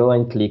go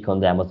and click on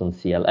the Amazon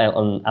CLI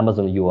on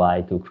Amazon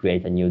UI to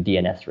create a new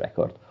DNS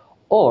record,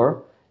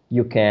 or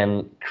you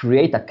can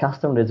create a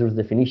custom resource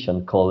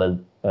definition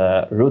called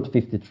Route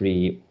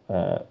 53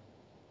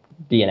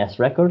 DNS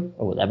record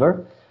or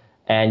whatever,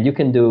 and you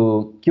can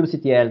do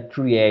kubectl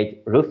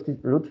create Route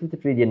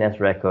 53 DNS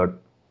record,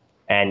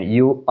 and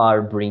you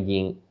are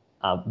bringing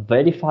a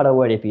very far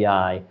away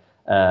API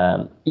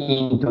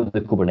into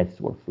the Kubernetes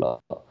workflow.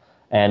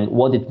 And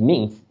what it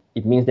means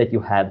it means that you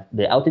have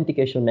the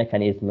authentication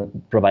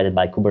mechanism provided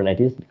by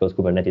Kubernetes, because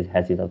Kubernetes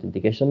has its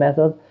authentication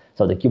method.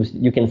 So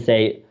you can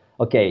say,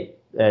 okay,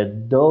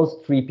 those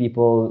three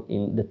people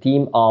in the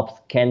team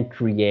ops can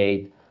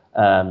create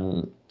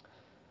Route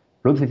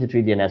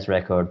 53 DNS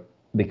record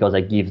because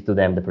I give to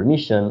them the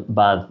permission,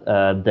 but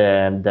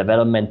the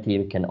development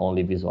team can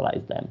only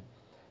visualize them.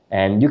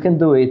 And you can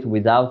do it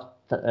without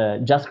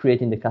just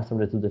creating the custom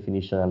resource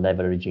definition and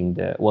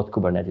leveraging what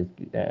Kubernetes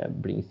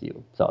brings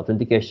you. So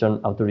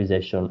authentication,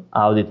 authorization,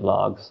 audit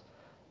logs,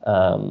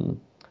 and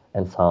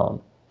so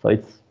on. So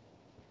it's,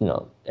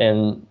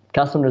 and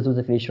custom resource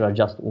definition are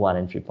just one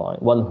entry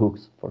point, one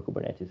hooks for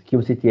Kubernetes.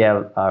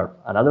 kubectl are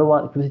another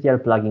one.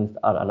 kubectl plugins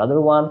are another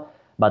one,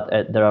 but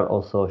there are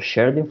also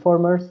shared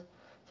informers.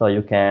 So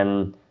you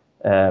can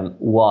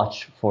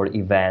watch for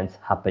events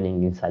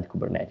happening inside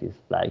Kubernetes,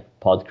 like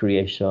pod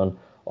creation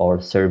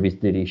or service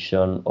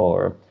deletion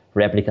or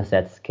replica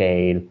set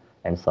scale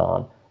and so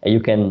on. And you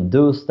can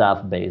do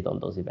stuff based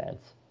on those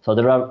events. So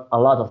there are a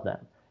lot of them.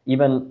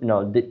 Even,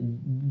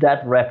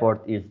 that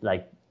report is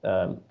like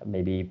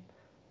maybe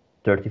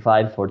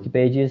 35, 40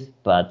 pages,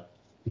 but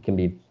it can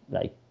be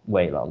like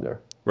way longer.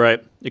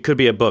 Right. It could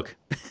be a book.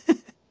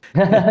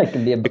 It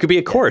can be a book. It could be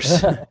a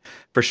course,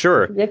 for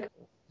sure.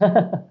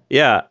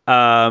 Yeah.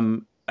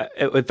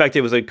 In fact,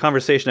 it was a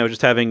conversation I was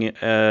just having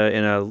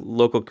in a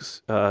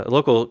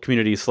local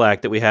community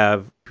Slack that we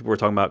have. People were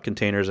talking about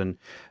containers and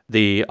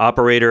the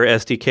operator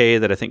SDK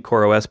that I think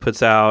CoreOS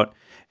puts out,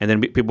 and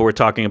then people were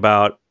talking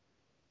about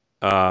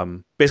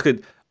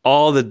basically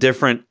all the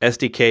different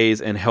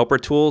SDKs and helper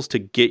tools to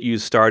get you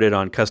started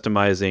on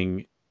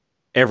customizing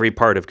every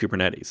part of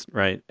Kubernetes,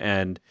 right?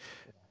 And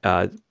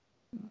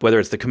whether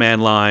it's the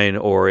command line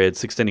or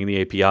it's extending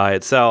the API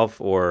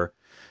itself, or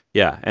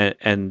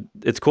and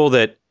it's cool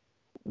that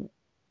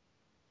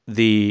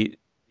the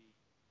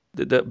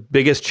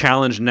biggest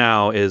challenge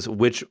now is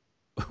which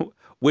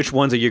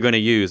ones are you going to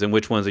use and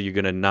which ones are you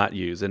going to not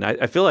use. And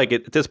I feel like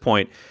at this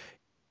point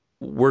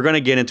we're going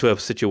to get into a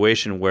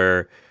situation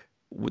where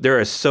there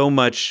is so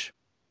much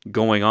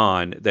going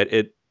on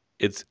that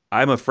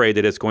I'm afraid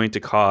that it's going to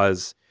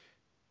cause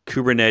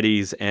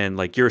Kubernetes and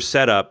like your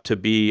setup to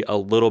be a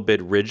little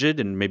bit rigid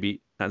and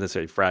maybe not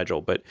necessarily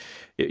fragile, but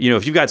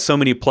if you've got so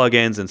many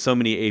plugins and so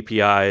many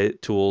API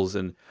tools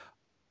and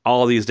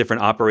all these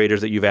different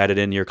operators that you've added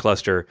in your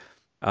cluster,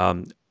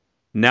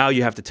 now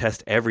you have to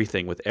test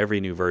everything with every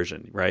new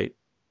version, right?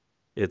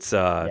 It's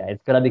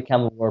it's gonna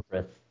become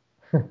WordPress.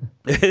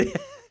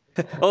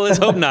 Oh, let's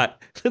hope not.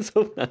 Let's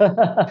hope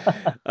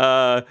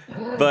not.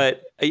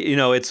 But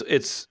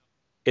it's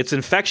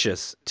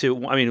infectious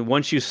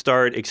once you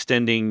start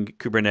extending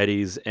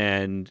Kubernetes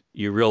and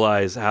you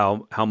realize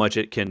how much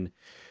it can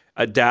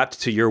adapt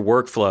to your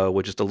workflow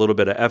with just a little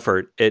bit of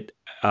effort,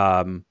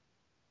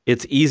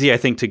 it's easy, I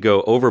think, to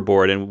go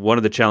overboard. And one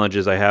of the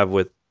challenges I have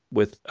with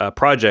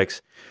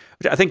projects,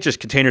 which I think just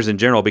containers in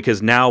general,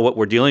 because now what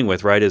we're dealing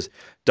with, right, is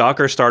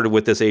Docker started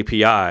with this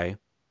API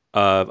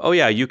of,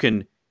 you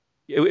can.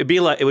 It would be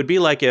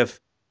like if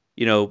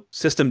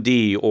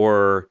systemd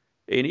or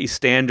any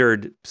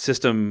standard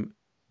system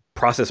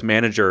process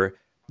manager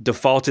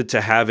defaulted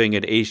to having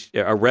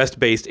a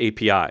REST-based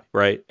API,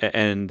 right?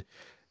 And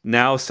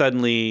now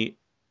suddenly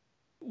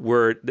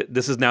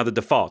this is now the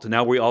default. And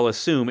now we all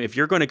assume if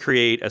you're going to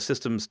create a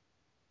systems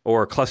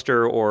or a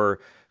cluster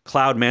or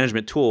cloud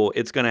management tool,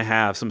 it's going to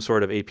have some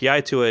sort of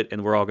API to it,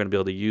 and we're all going to be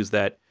able to use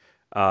that,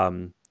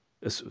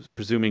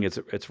 presuming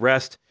it's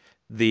REST.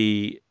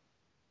 The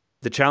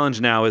challenge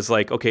now is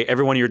like, okay,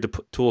 every one of your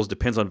tools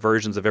depends on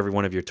versions of every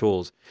one of your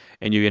tools.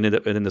 And you ended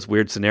up in this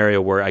weird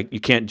scenario where you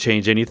can't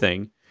change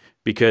anything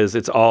because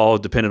it's all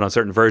dependent on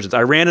certain versions.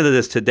 I ran into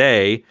this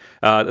today,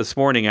 this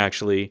morning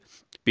actually,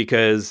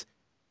 because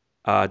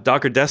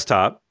Docker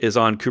Desktop is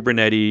on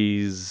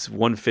Kubernetes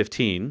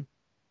 115.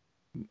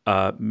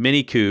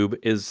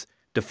 Minikube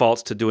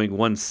defaults to doing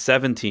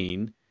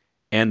 117.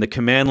 And the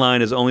command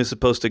line is only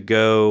supposed to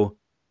go,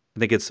 I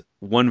think it's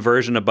one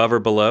version above or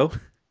below,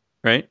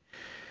 right?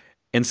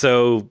 And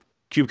so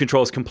kube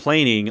control is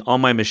complaining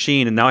on my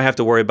machine, and now I have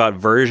to worry about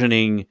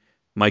versioning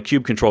my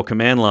kube control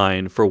command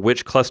line for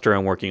which cluster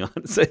I'm working on.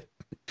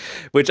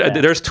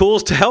 There's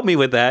tools to help me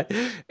with that.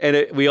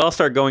 And we all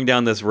start going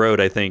down this road,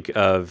 I think,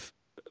 of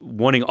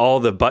wanting all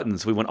the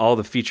buttons. We want all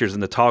the features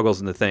and the toggles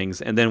and the things.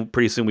 And then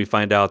pretty soon we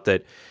find out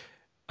that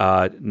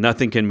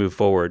nothing can move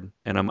forward.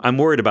 And I'm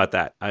worried about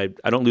that. I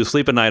don't lose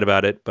sleep at night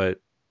about it,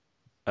 but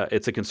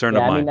it's a concern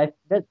of mine.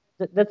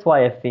 That's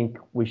why I think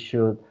we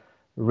should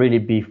really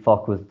be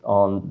focused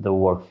on the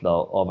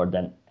workflow over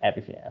than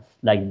everything else.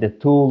 Like the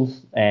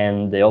tools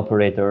and the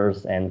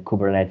operators and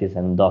Kubernetes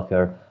and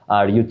Docker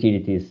are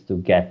utilities to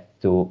get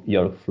to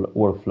your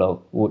workflow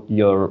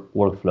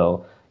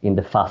in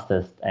the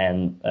fastest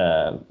and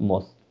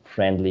most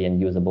friendly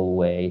and usable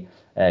way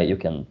you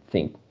can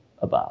think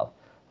about.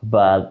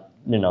 But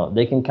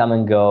they can come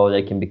and go.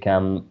 They can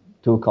become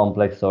too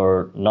complex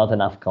or not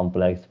enough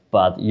complex.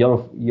 But your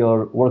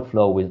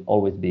workflow will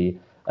always be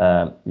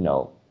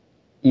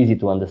easy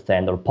to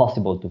understand or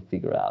possible to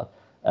figure out.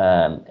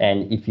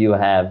 And if you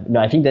have, no,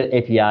 I think that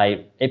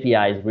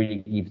APIs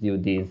really gives you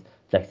this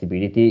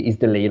flexibility. Is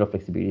the layer of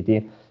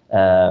flexibility.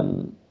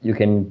 You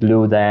can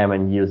glue them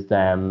and use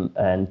them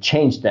and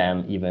change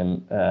them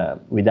even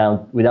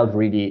without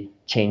really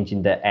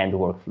changing the end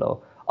workflow.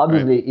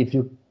 Obviously, Right. if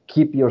you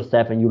keep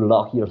yourself and you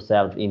lock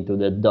yourself into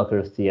the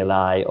Docker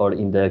CLI or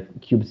in the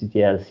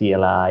kubectl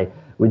CLI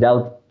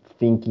without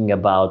thinking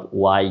about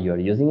why you're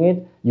using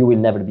it, you will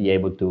never be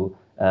able to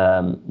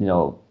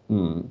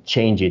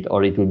change it,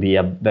 or it will be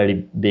a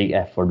very big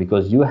effort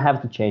because you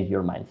have to change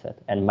your mindset,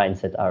 and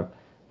mindset are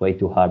way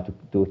too hard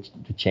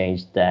to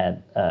change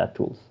that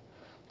tools.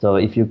 So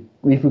if you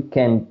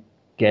can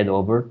get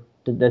over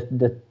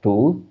the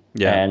tool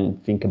Yeah.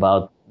 and think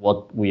about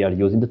what we are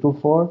using the tool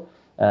for,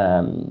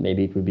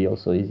 maybe it will be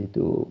also easy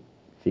to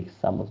fix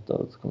some of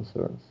those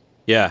concerns.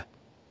 Yeah.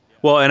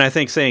 Well, and I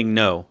think saying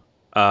no.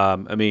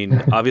 I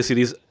mean, obviously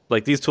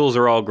these tools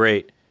are all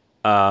great,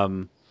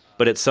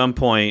 but at some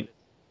point,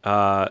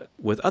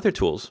 with other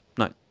tools,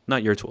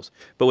 not your tools,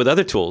 but with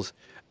other tools,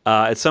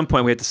 at some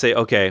point we have to say,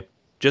 okay,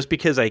 just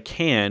because I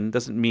can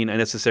doesn't mean I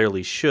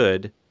necessarily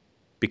should,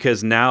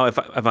 because now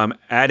if I'm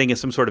adding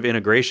some sort of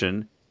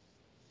integration,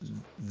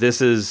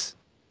 this is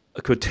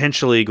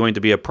potentially going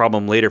to be a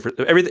problem later for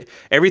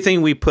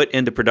everything we put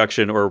into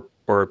production or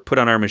put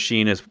on our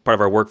machine as part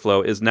of our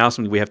workflow is now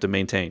something we have to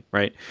maintain,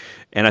 right?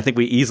 And I think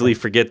we easily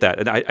forget that.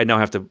 And I now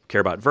have to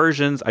care about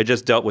versions. I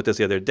just dealt with this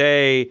the other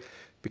day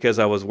because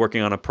I was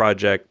working on a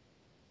project.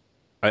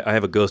 I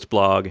have a Ghost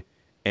blog,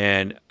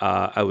 and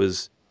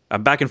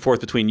I'm back and forth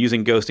between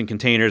using Ghost in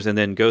containers, and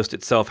then Ghost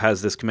itself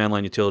has this command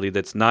line utility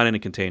that's not in a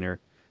container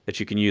that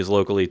you can use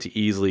locally to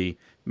easily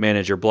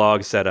manage your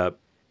blog setup.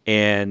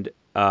 And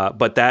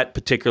but that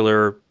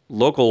particular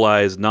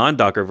localized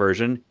non-Docker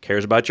version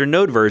cares about your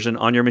node version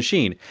on your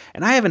machine.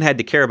 And I haven't had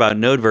to care about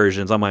node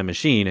versions on my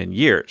machine in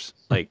years.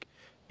 Like,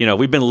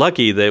 we've been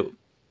lucky that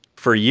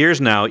for years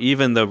now,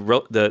 even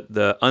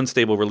the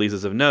unstable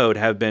releases of Node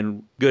have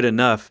been good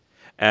enough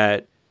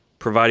at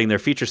providing their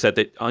feature set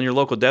that on your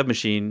local dev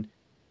machine,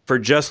 for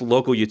just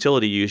local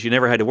utility use, you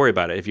never had to worry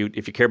about it. If you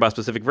care about a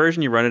specific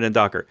version, you run it in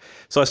Docker.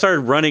 So I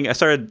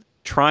started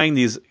trying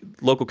these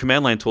local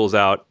command line tools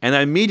out, and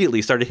I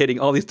immediately started hitting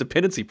all these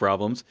dependency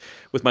problems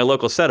with my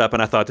local setup,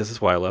 and I thought, this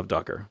is why I love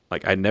Docker.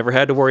 Like, I never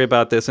had to worry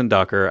about this in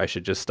Docker. I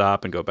should just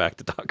stop and go back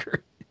to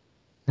Docker.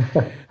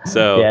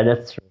 So Yeah,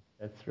 that's true.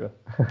 That's true.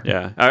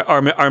 yeah,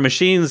 our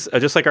machines,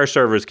 just like our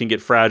servers, can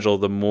get fragile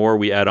the more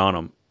we add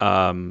on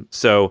them.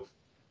 So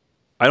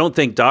I don't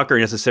think Docker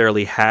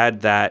necessarily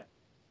had that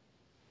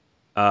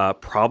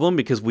problem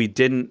because we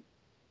didn't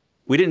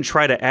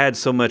try to add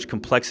so much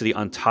complexity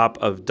on top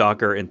of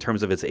Docker in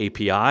terms of its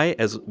API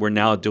as we're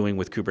now doing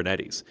with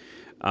Kubernetes.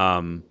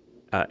 And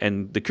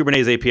the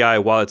Kubernetes API,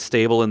 while it's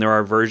stable and there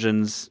are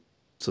versions,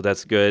 so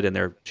that's good, and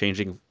they're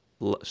changing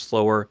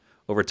slower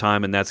over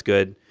time, and that's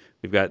good.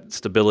 We've got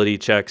stability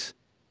checks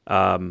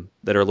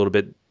that are a little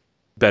bit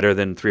better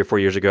than 3 or 4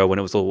 years ago when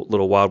it was a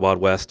little wild, wild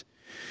west.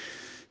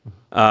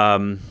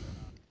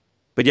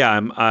 But yeah,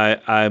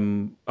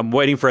 I'm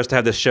waiting for us to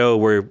have this show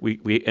where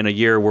we in a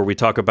year where we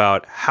talk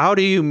about how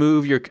do you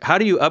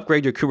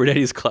upgrade your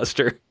Kubernetes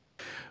cluster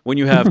when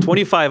you have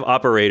 25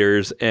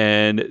 operators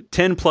and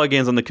 10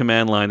 plugins on the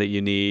command line that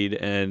you need,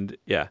 and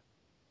yeah,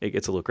 it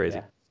gets a little crazy.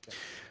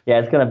 Yeah,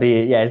 it's gonna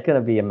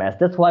be a mess.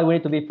 That's why we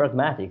need to be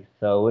pragmatic.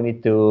 So we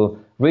need to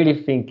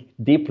really think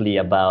deeply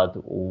about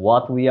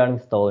what we are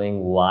installing,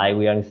 why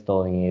we are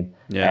installing it,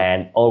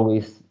 and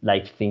always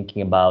like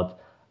thinking about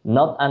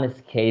not an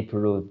escape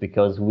route,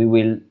 because we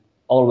will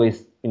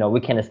always, we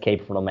can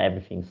escape from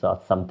everything. So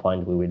at some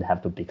point we will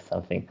have to pick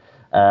something.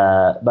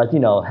 But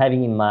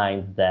having in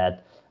mind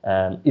that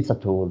it's a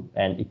tool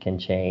and it can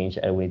change,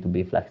 and we need to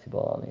be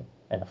flexible on it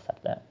and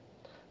accept that.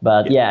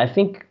 But yeah, I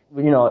think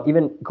even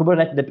the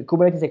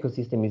Kubernetes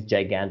ecosystem is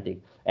gigantic,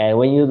 and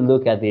when you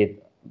look at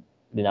it,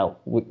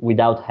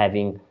 without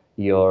having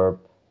your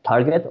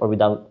target or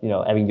without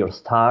having your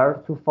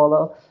star to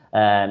follow,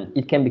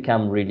 it can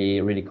become really,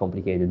 really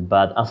complicated.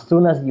 But as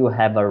soon as you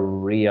have a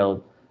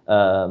real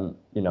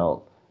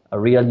a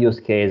real use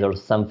case or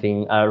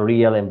something, a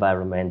real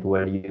environment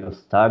where you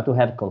start to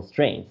have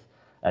constraints,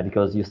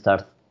 because you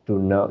start to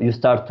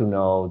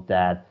know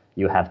that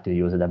you have to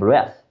use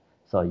AWS.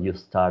 So you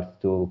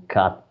start to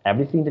cut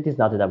everything that is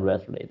not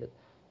AWS related,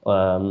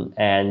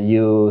 and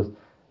you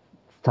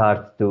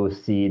start to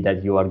see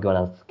that you are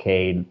gonna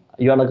scale.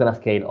 You are not gonna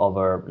scale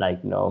over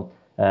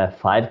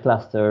 5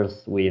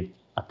 clusters with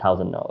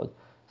 1,000 nodes.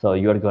 So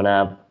you are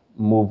gonna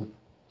move,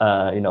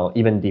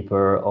 even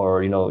deeper,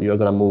 or you're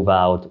gonna move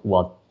out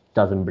what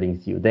doesn't bring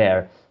you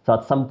there. So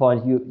at some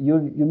point, you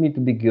need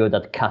to be good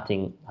at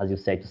cutting, as you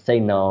say, to say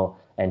no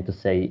and to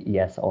say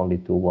yes only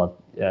to what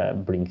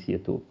brings you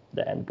to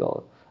the end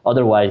goal.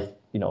 Otherwise,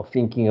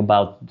 thinking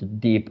about the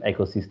deep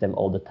ecosystem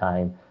all the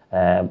time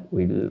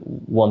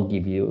won't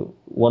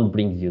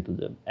bring you to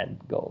the end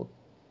goal.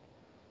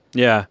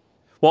 Yeah.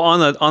 Well,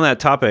 on that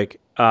topic,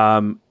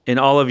 in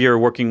all of your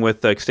working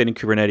with extending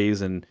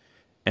Kubernetes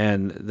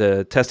and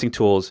the testing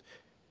tools,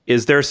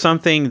 is there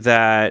something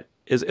that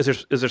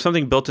is there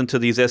something built into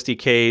these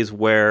SDKs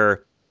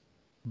where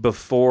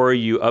before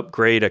you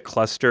upgrade a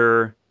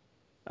cluster,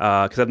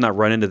 because I've not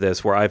run into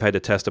this, where I've had to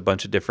test a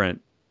bunch of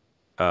different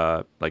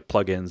like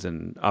plugins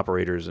and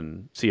operators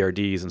and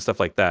CRDs and stuff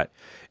like that.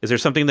 Is there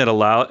something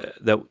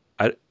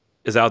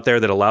is out there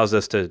that allows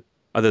us to,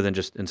 other than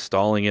just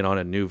installing it on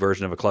a new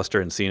version of a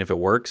cluster and seeing if it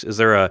works? Is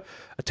there a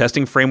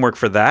testing framework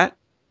for that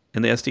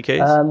in the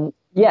SDKs?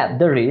 Yeah,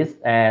 there is,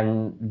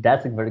 and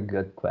that's a very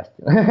good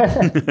question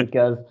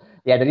because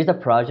there is a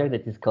project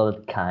that is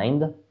called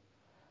Kind,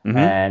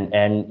 Mm-hmm.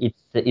 and it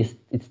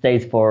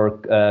stays for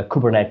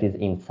Kubernetes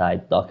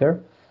inside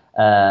Docker.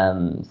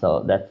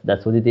 So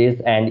that's what it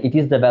is, and it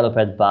is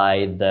developed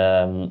by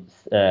the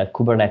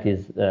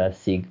Kubernetes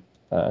SIG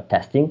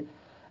testing,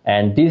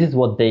 and this is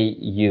what they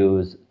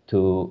use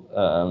to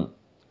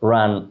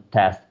run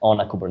tests on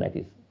a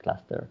Kubernetes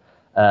cluster.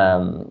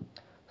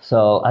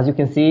 So as you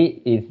can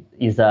see, it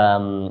is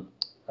a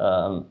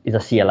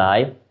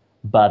CLI,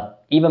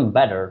 but even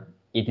better,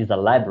 it is a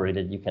library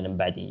that you can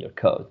embed in your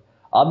code.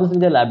 Obviously,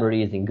 the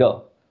library is in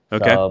Go.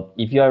 Okay. So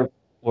if you are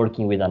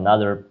working with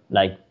another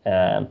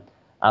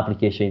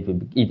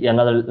application,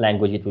 another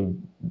language, it will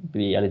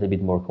be a little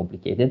bit more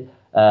complicated.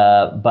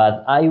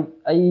 But I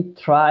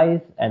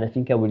tried, and I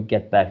think I will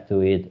get back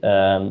to it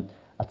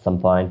at some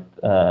point.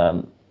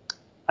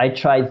 I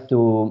tried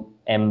to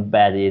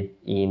embed it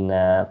in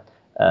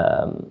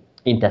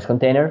test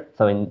container,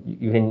 so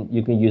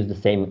you can use the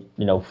same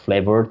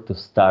flavor to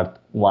start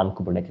one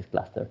Kubernetes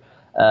cluster.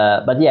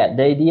 But yeah,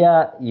 the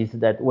idea is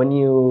that when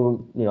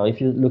if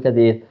you look at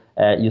it,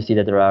 you see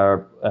that there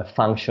are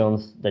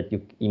functions that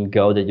in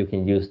Go that you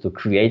can use to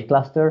create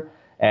cluster,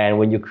 and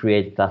when you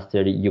create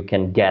cluster, you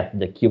can get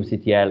the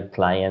kubectl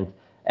client,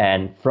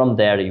 and from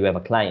there you have a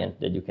client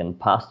that you can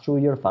pass through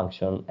your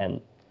function and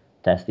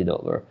test it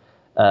over.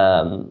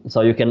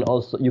 So you can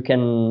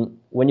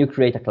when you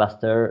create a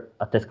cluster,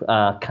 a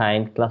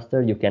kind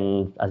cluster, as you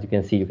can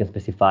see, you can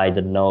specify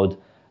the node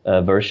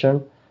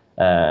version.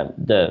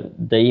 The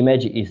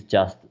image is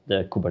just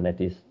the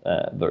Kubernetes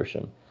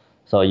version,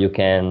 so you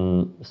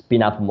can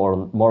spin up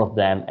more of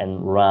them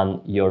and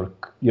run your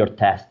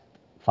test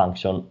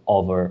function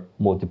over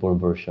multiple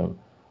versions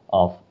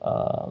of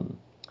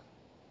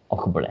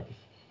Kubernetes.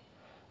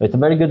 It's a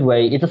very good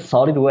way. It's a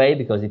solid way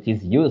because it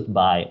is used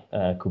by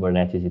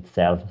Kubernetes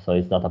itself. So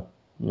it's not a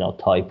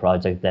toy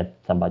project that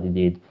somebody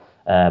did.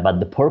 But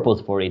the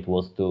purpose for it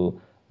was to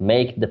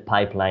make the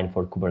pipeline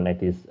for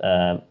Kubernetes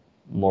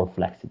more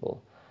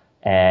flexible.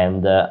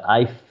 And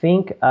I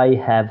think I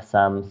have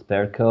some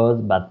spare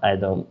code, but I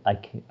don't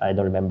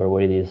remember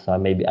what it is. So I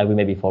will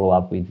maybe follow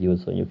up with you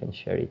so you can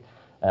share it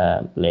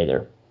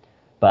later.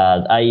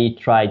 But I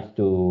tried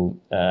to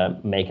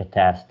make a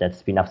test that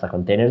spin up some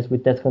containers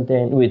with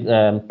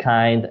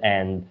kind,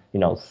 and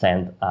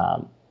send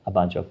a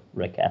bunch of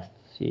requests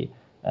to see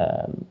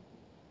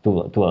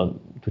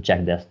to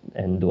check this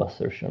and do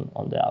assertion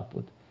on the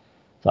output.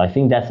 So I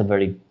think that's a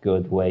very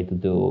good way to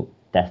do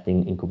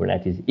testing in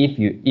Kubernetes if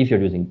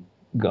you're using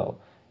Go.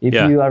 If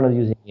you are not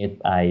using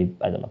it, I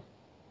don't know.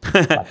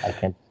 But I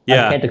can't.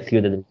 Yeah. I can't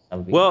exclude it.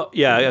 Something. Well,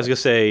 yeah, I was gonna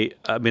say.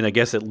 I mean, I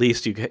guess at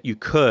least you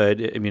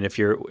could. I mean, if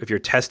you're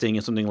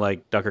testing something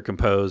like Docker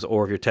Compose,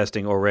 or if you're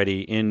testing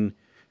already in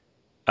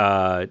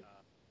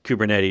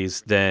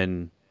Kubernetes,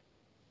 then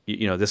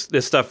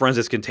this stuff runs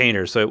as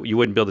containers, so you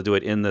wouldn't be able to do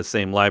it in the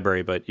same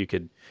library, but you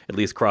could at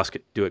least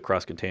do it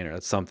cross container.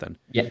 That's something.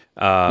 Yeah.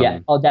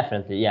 Oh,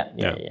 definitely. Yeah.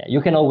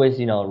 You can always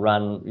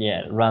run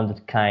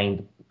the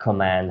kind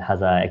command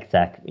has a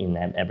exec in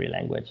every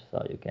language,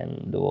 so you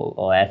can do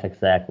OS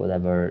exec,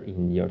 whatever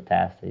in your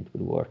test, it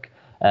would work.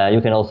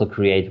 You can also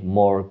create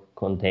more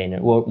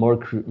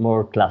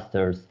more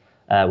clusters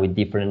with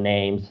different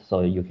names,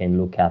 so you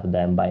can look up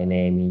them by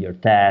name in your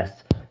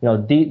test.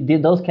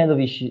 Those kind of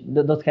issues,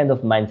 those kind of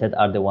mindset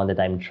are the one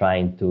that I'm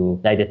trying to,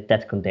 like, the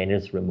test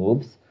containers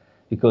removes,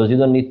 because you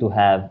don't need to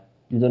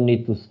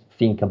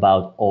think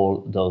about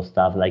all those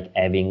stuff like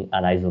having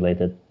an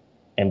isolated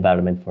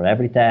environment for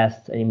every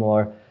test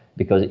anymore,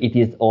 because it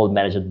is all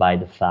managed by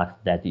the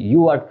fact that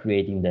you are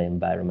creating the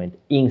environment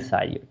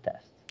inside your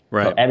test.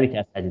 Right. So every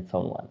test has its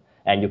own one,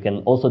 and you can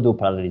also do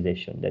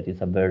parallelization. That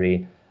is a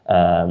very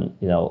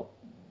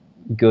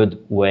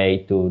good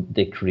way to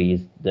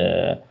decrease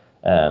the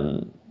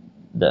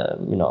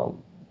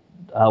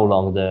how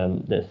long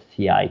the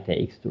CI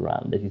takes to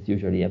run. That is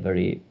usually a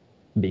very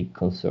big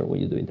concern when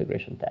you do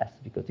integration tests,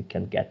 because it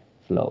can get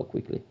slow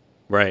quickly.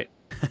 Right.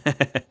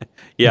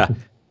 Yeah.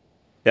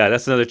 Yeah,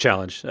 that's another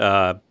challenge.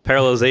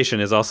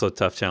 Parallelization is also a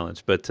tough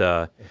challenge, but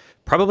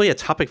probably a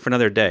topic for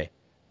another day.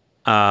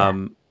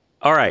 All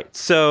right.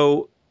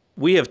 So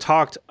we have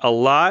talked a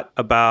lot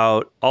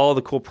about all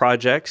the cool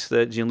projects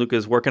that Gianluca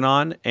is working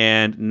on,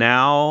 and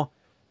now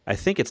I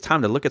think it's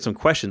time to look at some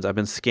questions. I've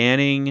been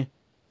scanning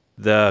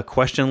the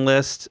question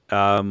list.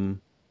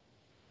 I'm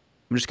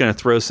just going to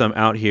throw some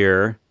out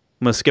here.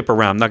 I'm going to skip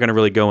around. I'm not going to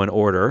really go in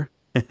order.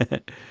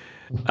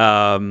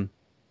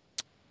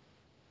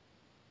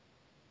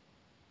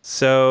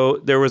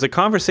 So there was a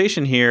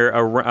conversation here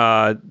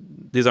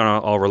these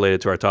aren't all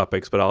related to our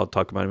topics, but I'll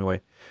talk about it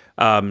anyway.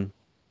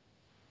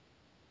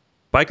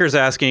 Biker's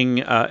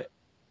asking,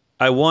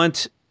 I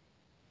want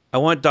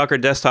Docker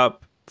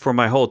Desktop for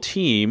my whole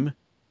team,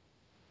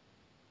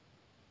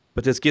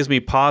 but this gives me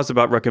pause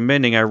about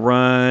recommending. I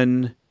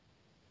run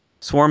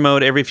swarm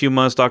mode every few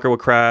months. Docker will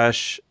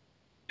crash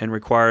and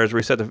requires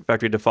reset the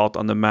factory default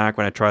on the Mac.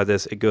 When I try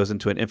this, it goes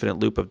into an infinite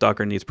loop of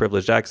Docker needs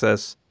privileged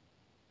access.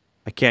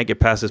 I can't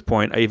get past this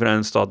point. I even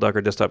uninstalled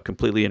Docker Desktop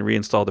completely and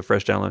reinstalled the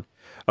fresh download.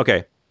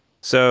 Okay,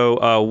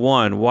 so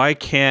one, why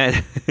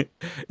can't...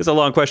 it's a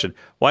long question.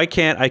 Why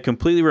can't I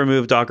completely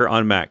remove Docker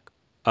on Mac?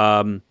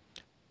 I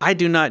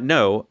do not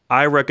know.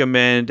 I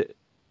recommend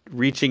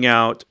reaching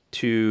out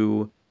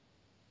to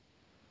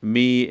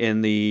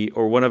me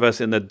or one of us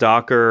in the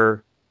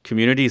Docker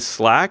community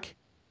Slack,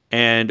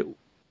 and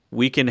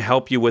we can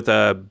help you with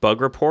a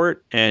bug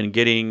report and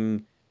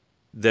getting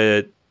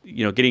at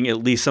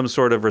least some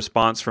sort of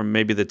response from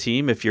maybe the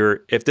team.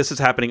 If this is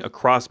happening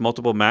across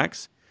multiple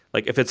Macs,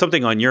 like if it's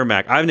something on your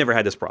Mac, I've never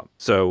had this problem.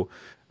 So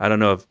I don't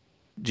know if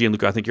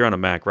Gianluca, I think you're on a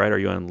Mac, right? Or are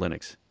you on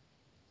Linux?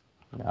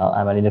 No,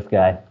 I'm a Linux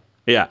guy.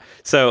 Yeah.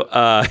 So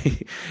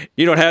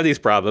you don't have these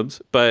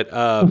problems, but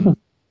I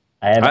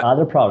have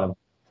other problems.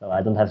 So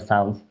I don't have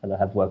sound. I don't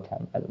have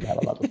webcam. I don't have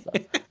a lot of stuff.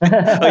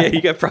 Oh yeah,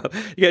 you got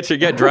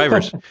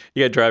drivers.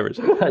 You got drivers.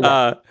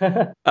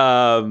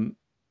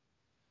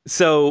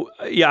 So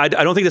yeah, I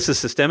don't think this is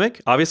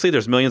systemic. Obviously,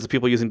 there's millions of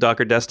people using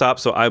Docker Desktop,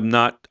 so I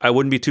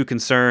wouldn't be too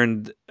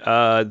concerned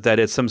that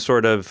it's some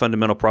sort of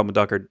fundamental problem with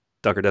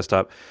Docker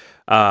Desktop.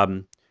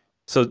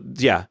 So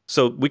yeah,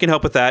 so we can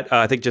help with that.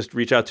 I think just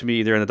reach out to me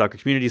either in the Docker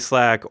community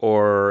Slack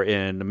or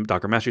in the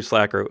Docker Mastery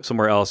Slack or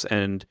somewhere else,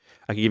 and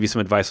I can give you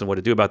some advice on what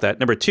to do about that.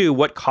 Number two,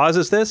 what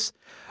causes this?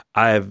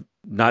 I've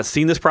not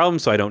seen this problem,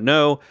 so I don't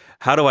know.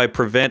 How do I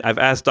prevent? I've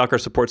asked Docker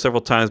support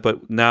several times,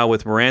 but now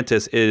with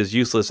Mirantis, it is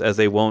useless as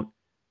they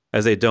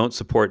don't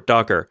support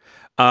Docker.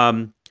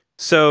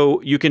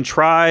 So you can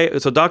try.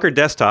 So Docker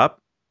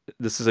Desktop.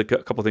 This is a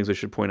couple things I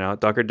should point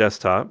out. Docker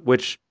Desktop,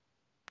 which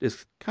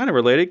is kind of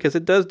related because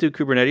it does do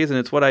Kubernetes, and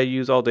it's what I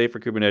use all day for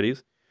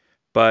Kubernetes.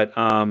 But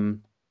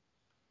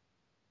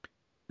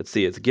let's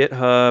see, it's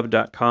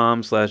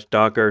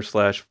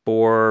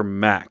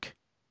github.com/docker/for-mac.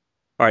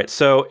 All right,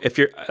 so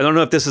I don't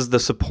know if this is the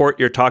support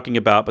you're talking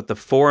about, but the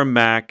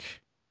for-mac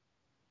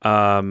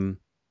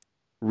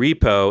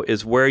repo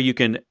is where you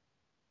can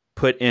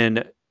put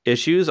in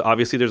issues.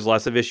 Obviously, there's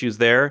lots of issues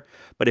there,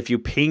 but if you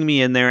ping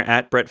me in there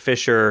at Bret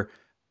Fisher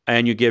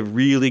and you give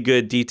really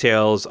good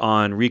details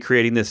on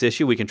recreating this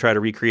issue, we can try to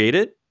recreate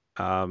it,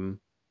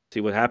 see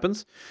what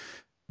happens.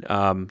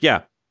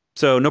 Yeah,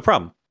 so no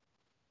problem.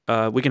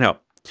 We can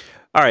help.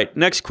 All right,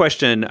 next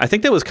question. I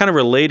think that was kind of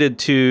related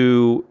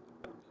to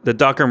the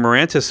Docker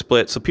Mirantis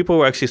split, so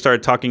people actually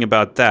started talking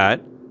about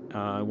that.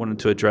 I wanted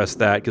to address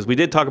that because we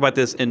did talk about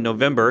this in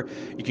November.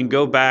 You can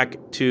go back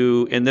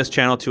in this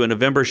channel to a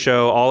November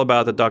show all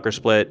about the Docker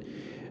split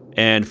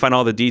and find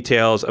all the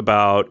details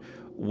about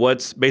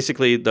what's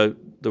basically the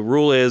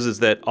rule is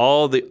that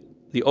all the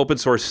open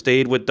source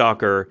stayed with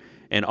Docker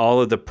and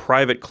all of the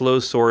private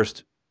closed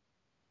sourced,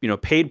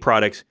 paid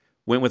products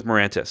went with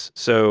Mirantis.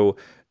 So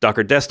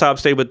Docker Desktop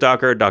stayed with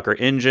Docker, Docker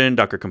Engine,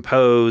 Docker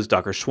Compose,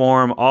 Docker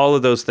Swarm, all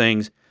of those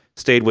things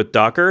stayed with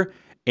Docker.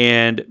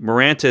 And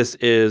Mirantis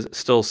is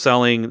still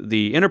selling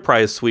the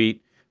enterprise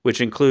suite,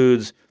 which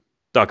includes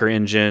Docker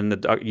Engine, the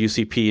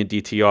UCP and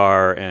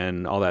DTR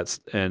and all that,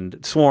 and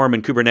Swarm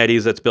and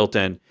Kubernetes that's built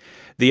in.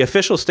 The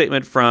official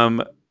statement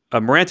from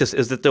Mirantis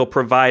is that they'll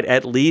provide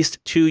at least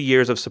 2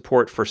 years of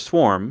support for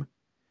Swarm,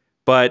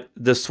 but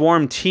the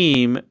Swarm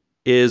team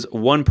is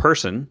one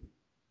person,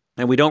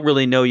 and we don't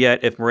really know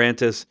yet if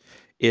Mirantis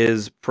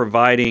is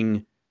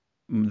providing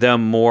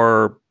them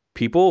more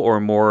people or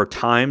more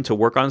time to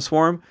work on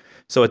Swarm.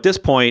 So at this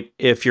point,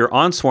 if you're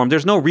on Swarm,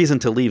 there's no reason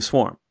to leave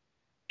Swarm.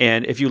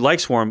 And if you like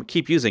Swarm,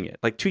 keep using it.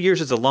 Like 2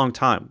 years is a long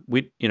time.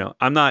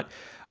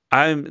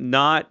 I'm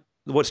not,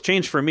 what's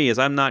changed for me is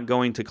I'm not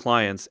going to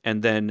clients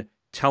and then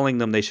telling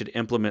them they should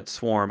implement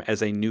Swarm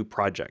as a new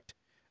project.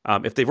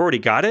 If they've already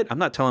got it, I'm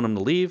not telling them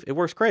to leave. It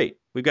works great.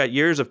 We've got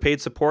years of paid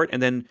support,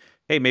 and then,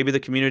 hey, maybe the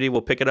community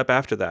will pick it up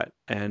after that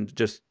and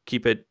just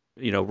keep it,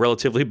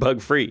 relatively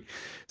bug-free.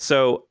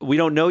 So we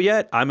don't know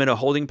yet. I'm in a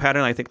holding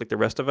pattern, I think, like the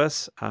rest of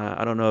us.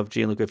 I don't know if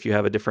Gianluca, if you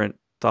have a different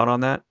thought on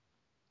that.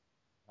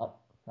 Oh,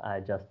 I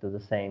just do the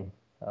same.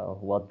 So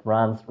what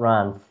runs,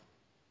 runs.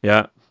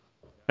 Yeah.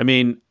 I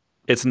mean,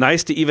 it's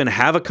nice to even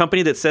have a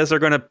company that says they're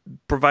going to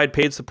provide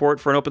paid support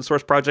for an open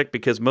source project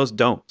because most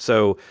don't.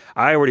 So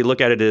I already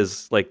look at it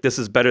as like, this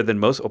is better than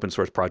most open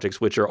source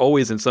projects, which are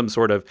always in some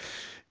sort of,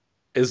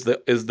 is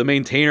the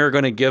maintainer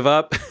going to give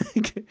up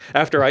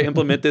after I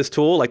implement this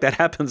tool? Like that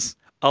happens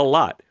a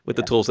lot with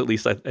the tools, at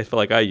least I feel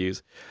like I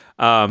use.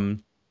 So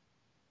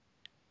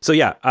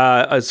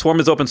yeah, Swarm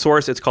is open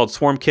source. It's called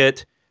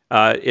SwarmKit.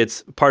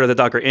 It's part of the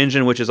Docker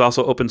engine, which is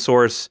also open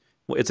source.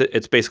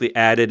 It's basically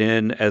added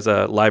in as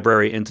a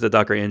library into the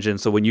Docker engine.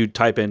 So when you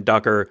type in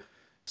Docker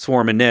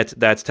Swarm init,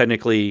 that's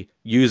technically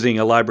using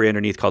a library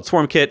underneath called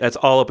SwarmKit. That's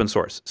all open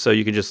source. So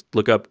you can just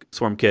look up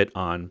SwarmKit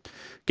on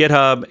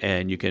GitHub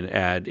and you can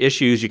add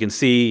issues. You can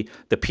see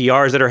the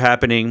PRs that are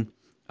happening.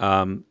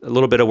 A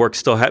little bit of work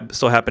still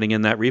happening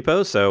in that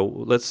repo. So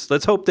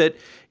let's hope that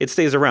it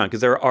stays around,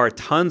 because there are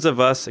tons of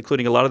us,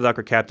 including a lot of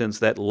Docker captains,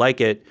 that like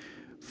it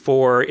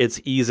for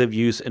its ease of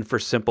use and for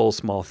simple,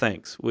 small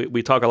things.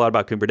 We talk a lot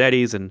about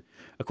Kubernetes, and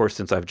of course,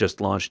 since I've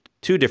just launched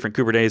 2 different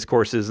Kubernetes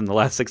courses in the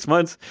last 6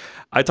 months,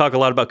 I talk a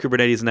lot about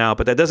Kubernetes now,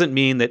 but that doesn't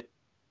mean that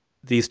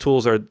these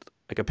tools are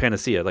like a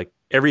panacea. Like,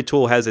 every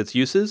tool has its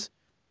uses.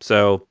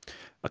 So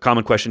a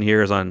common question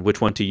here is on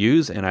which one to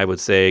use, and I would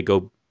say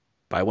go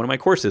buy one of my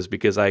courses,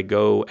 because I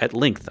go at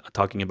length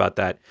talking about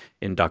that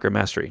in Docker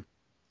Mastery.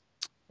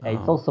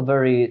 It's also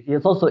very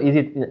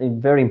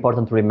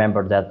important to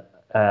remember that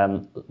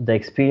the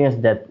experience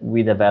that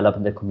we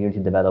developed, the community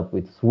developed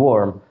with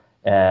Swarm,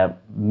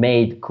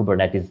 made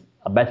Kubernetes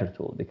a better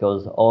tool,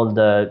 because all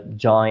the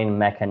join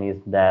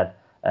mechanism that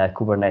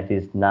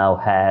Kubernetes now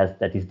has,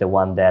 that is the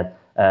one that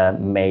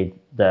made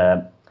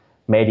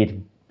it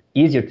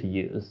easier to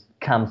use,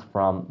 comes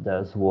from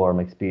the Swarm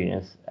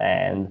experience,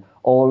 and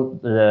all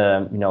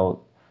the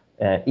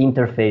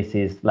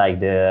interfaces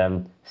like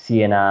the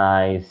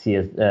CNI,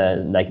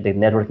 like the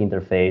network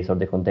interface or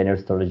the container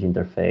storage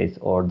interface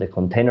or the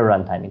container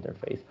runtime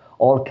interface,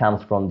 all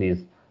comes from this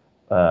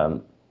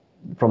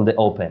from the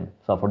open.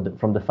 So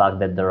from the fact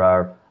that there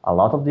are a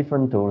lot of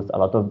different tools, a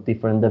lot of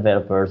different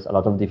developers, a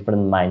lot of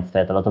different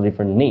mindset, a lot of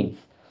different needs,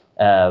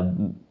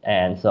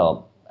 and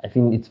so I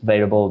think it's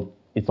valuable.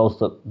 It's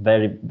also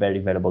very, very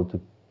valuable to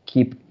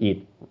keep it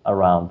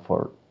around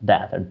for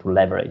that and to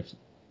leverage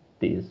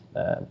these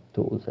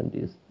tools and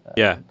these.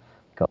 Yeah,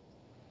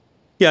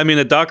 I mean,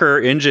 the Docker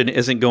engine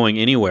isn't going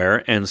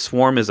anywhere, and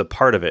Swarm is a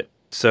part of it.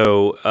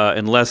 So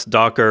unless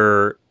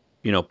Docker,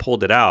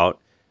 pulled it out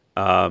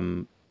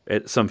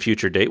at some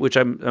future date, which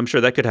I'm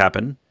sure that could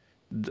happen,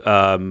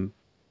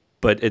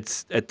 but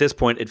it's at this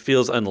point it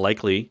feels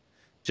unlikely,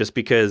 just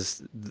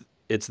because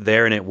it's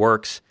there and it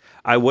works.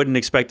 I wouldn't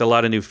expect a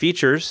lot of new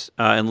features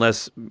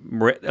unless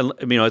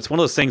it's one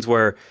of those things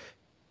where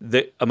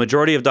a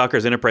majority of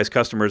Docker's enterprise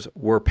customers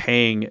were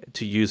paying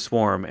to use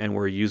Swarm and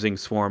were using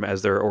Swarm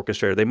as their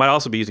orchestrator. They might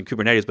also be using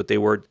Kubernetes, but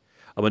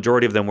a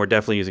majority of them were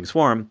definitely using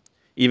Swarm,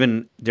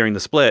 even during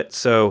the split.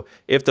 So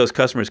if those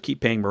customers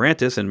keep paying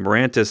Mirantis, and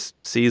Mirantis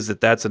sees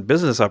that that's a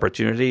business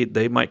opportunity,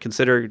 they might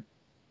consider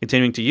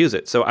continuing to use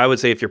it. So I would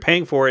say, if you're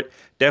paying for it,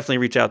 definitely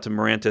reach out to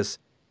Mirantis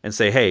and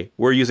say, hey,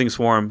 we're using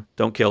Swarm,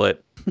 don't kill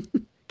it.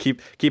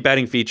 keep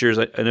adding features.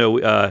 I know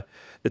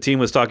the team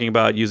was talking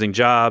about using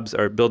jobs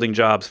or building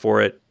jobs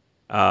for it,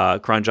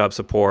 cron job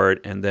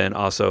support, and then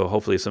also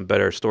hopefully some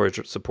better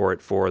storage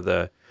support for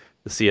the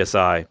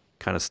CSI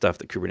kind of stuff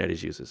that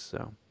Kubernetes uses.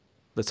 So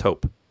let's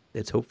hope.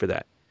 Let's hope for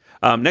that.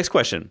 Next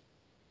question.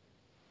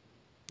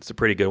 It's a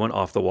pretty good one,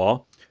 off the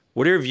wall.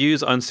 What are your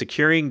views on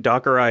securing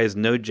Dockerized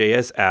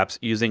Node.js apps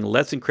using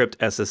Let's Encrypt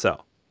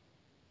SSL?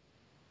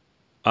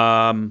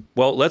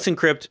 Well, Let's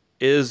Encrypt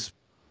is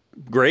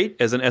great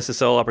as an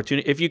SSL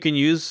opportunity. If you can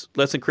use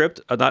Let's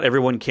Encrypt, not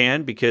everyone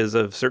can because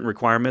of certain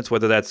requirements,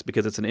 whether that's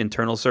because it's an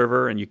internal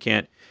server and you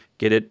can't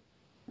get it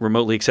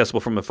remotely accessible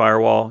from a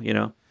firewall,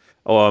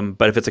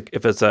 But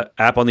if it's an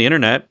app on the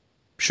internet,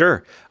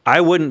 sure.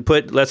 I wouldn't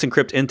put Let's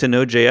Encrypt into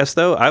Node.js,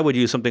 though. I would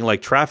use something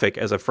like Traffic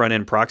as a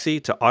front-end proxy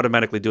to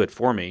automatically do it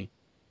for me.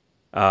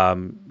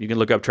 You can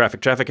look up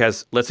Traffic. Traffic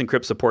has Let's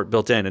Encrypt support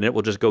built in, and it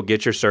will just go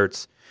get your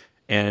certs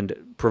and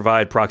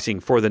provide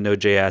proxying for the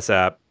Node.js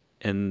app.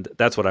 And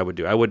that's what I would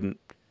do.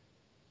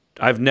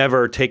 I've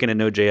never taken a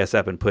Node.js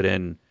app and put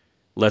in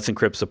Let's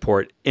Encrypt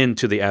support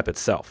into the app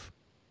itself.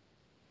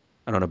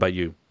 I don't know about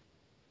you.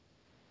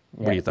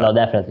 What do you think? No,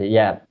 definitely.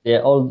 Yeah.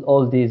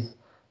 All these,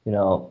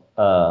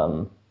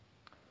 how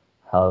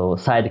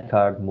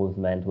sidecar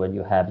movement, when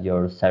you have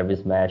your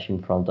service mesh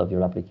in front of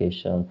your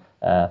application,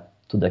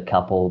 to the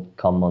couple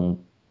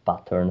common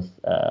patterns,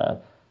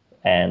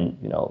 and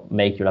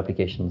make your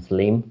application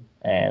slim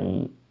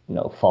and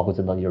focus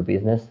it on your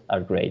business, are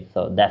great.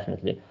 So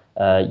definitely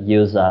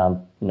use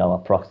a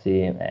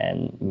proxy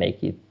and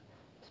make it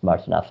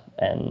smart enough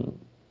and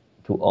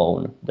to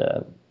own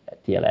the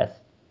TLS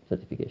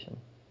certification.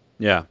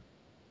 Yeah.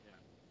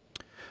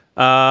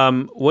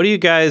 What do you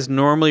guys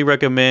normally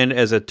recommend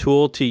as a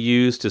tool to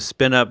use to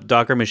spin up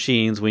Docker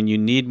machines when you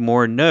need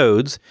more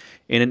nodes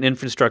in an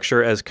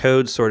infrastructure as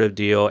code sort of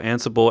deal?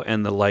 Ansible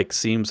and the like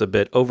seems a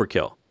bit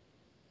overkill.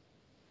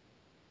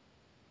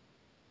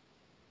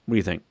 What do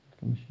you think?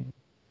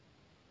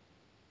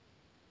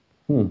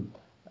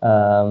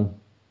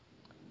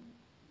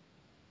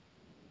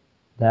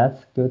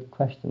 That's a good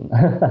question.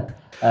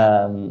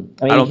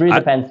 It really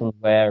depends on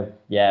where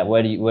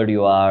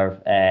you are,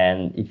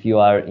 and if you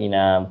are in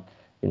a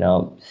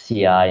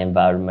CI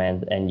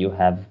environment and you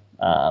have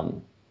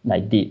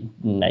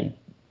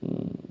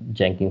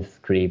Jenkins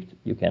script,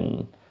 you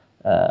can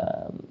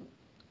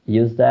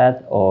use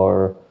that,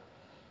 or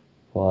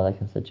what I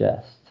can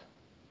suggest.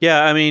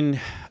 Yeah, I mean,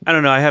 I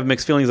don't know. I have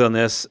mixed feelings on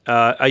this.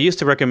 I used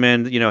to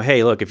recommend,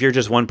 hey, look, if you're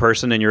just one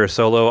person and you're a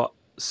solo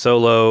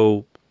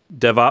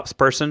DevOps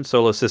person,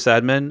 solo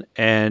sysadmin,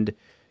 and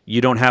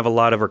you don't have a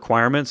lot of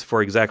requirements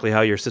for exactly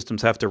how your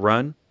systems have to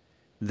run,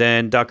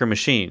 then Docker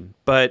Machine.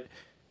 But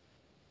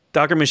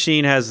Docker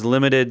Machine has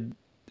limited.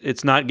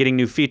 It's not getting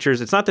new features.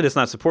 It's not that it's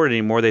not supported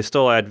anymore. They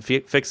still add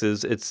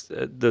fixes. It's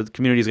the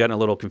community's gotten a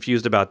little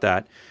confused about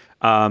that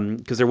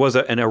because there was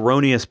an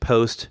erroneous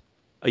post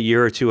a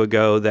year or two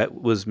ago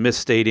that was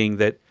misstating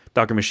that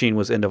Docker Machine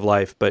was end of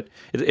life, but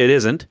it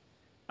isn't.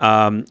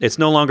 It's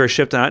no longer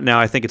shipped now.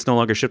 I think it's no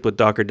longer shipped with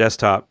Docker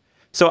Desktop.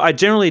 So I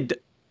generally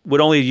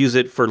would only use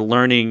it for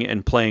learning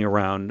and playing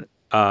around.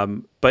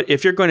 But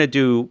if you're going to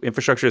do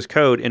infrastructure as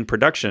code in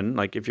production,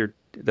 like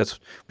that's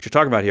what you're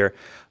talking about here,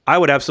 I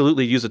would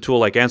absolutely use a tool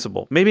like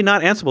Ansible. Maybe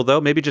not Ansible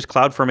though, maybe just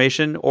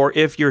CloudFormation, or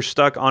if you're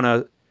stuck on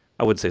I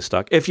wouldn't say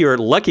stuck, if you're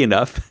lucky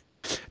enough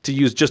to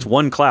use just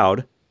one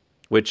cloud,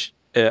 which,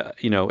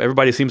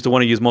 everybody seems to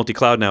want to use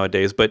multi-cloud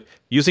nowadays, but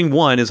using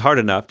one is hard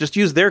enough. Just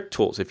use their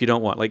tools if you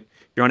don't want. Like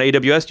you're on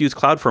AWS, use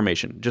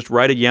CloudFormation. Just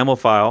write a YAML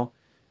file,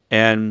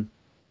 and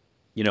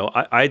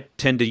I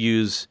tend to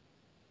use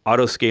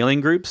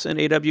auto-scaling groups in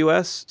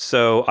AWS.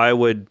 So I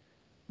would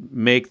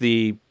make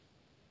the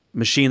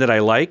machine that I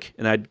like,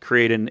 and I'd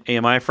create an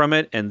AMI from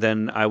it, and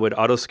then I would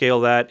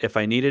auto-scale that if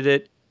I needed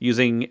it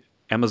using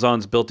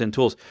Amazon's built-in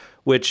tools,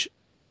 which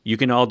you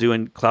can all do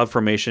in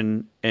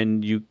CloudFormation,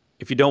 and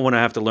if you don't want to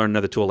have to learn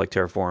another tool like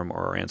Terraform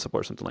or Ansible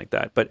or something like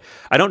that. But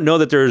I don't know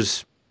that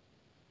there's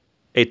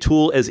a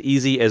tool as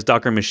easy as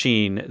Docker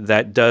Machine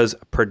that does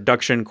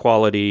production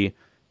quality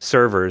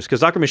servers, because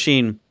Docker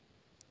Machine,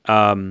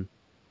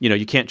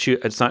 you can't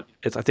choose. I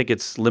think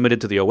it's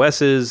limited to the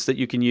OSs that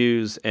you can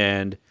use,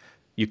 and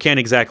you can't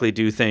exactly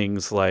do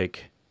things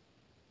like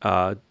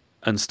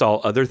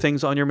install other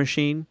things on your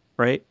machine,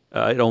 right?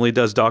 It only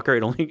does Docker.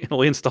 It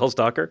only installs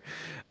Docker.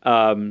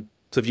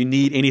 So if you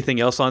need anything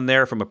else on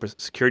there from a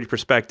security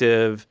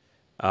perspective,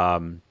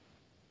 you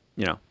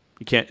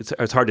can't.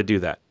 It's hard to do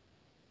that.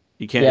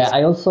 You can't. Yeah,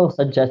 I also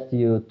suggest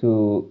you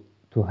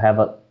to have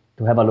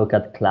a look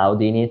at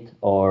cloud-init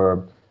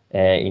or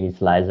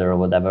initializer or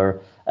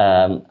whatever.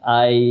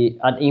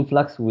 At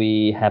Influx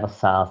we have a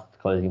SaaS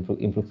called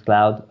Influx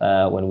Cloud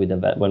when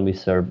we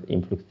serve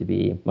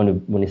InfluxDB,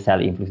 when we sell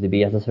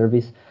InfluxDB as a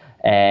service,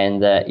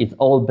 and it's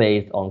all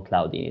based on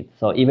cloud-init.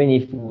 So even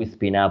if we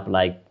spin up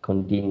like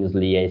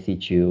continuously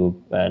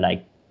AC2,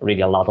 like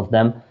really a lot of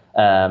them,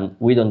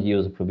 we don't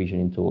use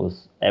provisioning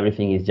tools.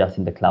 Everything is just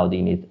in the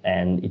cloud-init,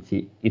 and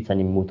it's an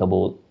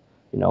immutable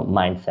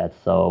mindset.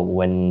 So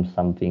when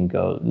something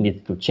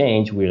needs to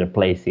change, we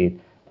replace it,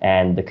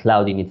 and the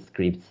cloud-init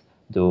scripts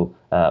do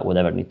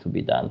whatever needs to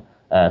be done.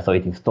 So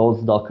it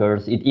installs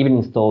Dockers. It even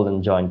installs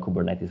and joins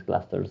Kubernetes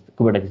clusters,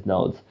 Kubernetes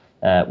nodes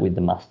with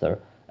the master.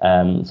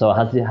 So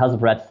as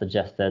Bret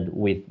suggested,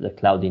 with the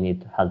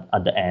cloud-init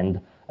at the end,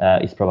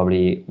 is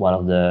probably one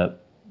of the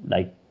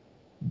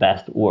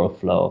best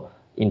workflow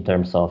in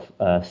terms of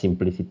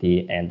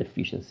simplicity and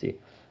efficiency.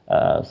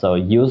 So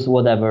use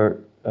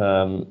whatever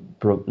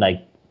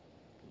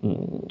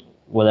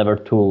whatever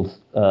tools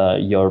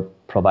your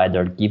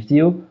provider gives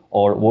you,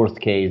 or worst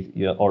case,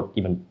 or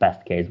even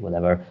best case,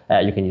 whatever,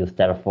 you can use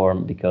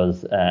Terraform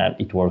because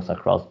it works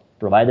across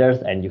providers,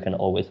 and you can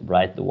always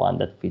write the one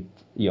that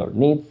fits your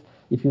needs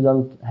if you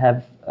don't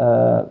have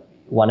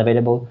one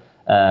available.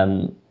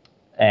 And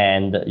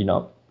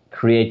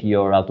create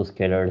your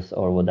autoscalers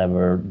or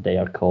whatever they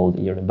are called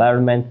in your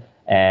environment,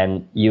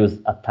 and use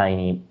a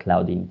tiny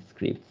cloud-init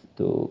script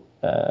to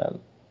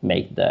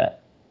make the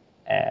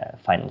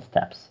final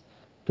steps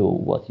to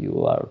what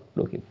you are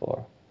looking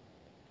for.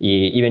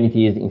 Even if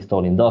it is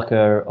installing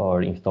Docker,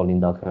 or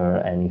installing Docker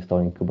and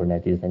installing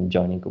Kubernetes and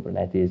joining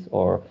Kubernetes,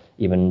 or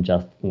even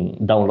just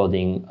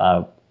downloading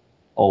our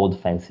old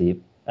fancy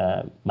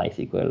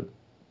MySQL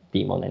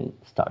daemon and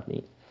starting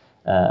it.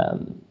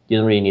 You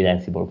don't really need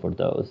Ansible for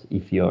those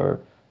if your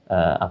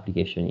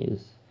application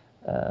is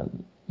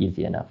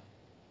easy enough.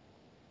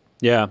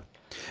 Yeah.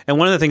 And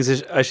one of the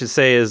things I should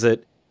say is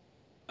that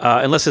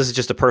unless this is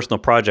just a personal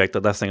project, the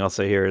last thing I'll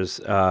say here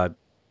is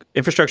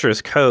infrastructure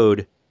as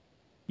code.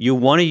 You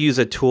want to use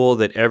a tool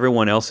that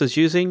everyone else is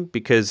using,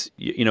 because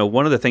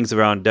one of the things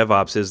around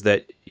DevOps is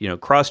that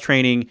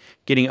cross-training,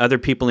 getting other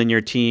people in your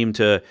team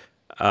to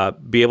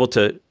be able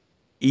to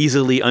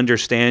easily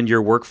understand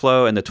your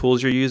workflow and the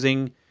tools you're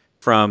using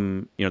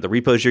from the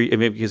repos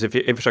because if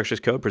your infrastructure is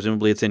code,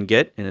 presumably it's in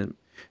Git and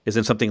is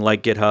in something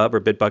like GitHub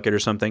or Bitbucket or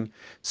something.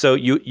 So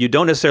you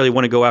don't necessarily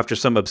want to go after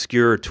some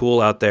obscure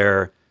tool out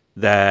there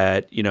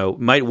that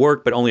might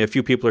work but only a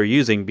few people are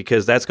using,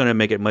 because that's going to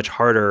make it much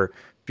harder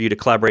for you to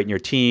collaborate in your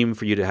team,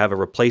 for you to have a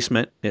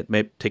replacement. It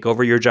may take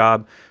over your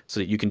job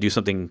so that you can do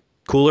something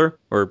cooler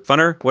or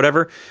funner,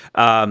 whatever.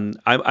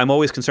 I'm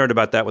always concerned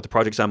about that with the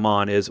projects I'm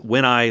on, is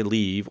when I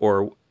leave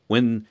or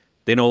when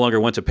they no longer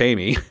want to pay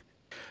me,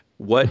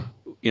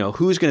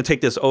 who's going to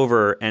take this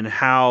over, and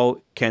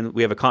how can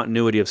we have a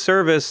continuity of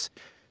service?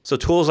 So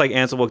tools like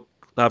Ansible,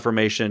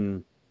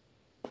 CloudFormation,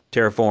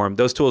 Terraform,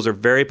 those tools are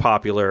very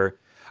popular.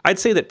 I'd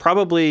say that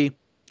probably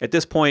at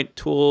this point,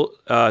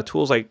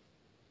 tools like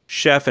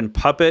Chef and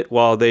Puppet,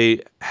 while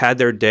they had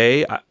their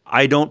day,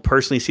 I don't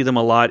personally see them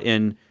a lot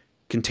in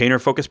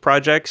container-focused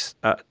projects.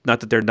 Not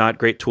that they're not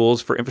great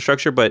tools for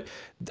infrastructure, but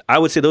I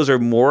would say those are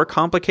more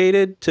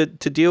complicated to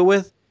deal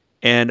with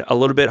and a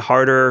little bit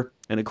harder.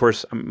 And of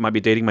course, I might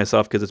be dating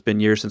myself because it's been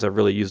years since I've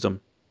really used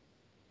them.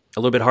 A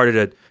little bit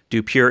harder to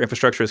do pure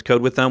infrastructure as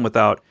code with them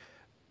without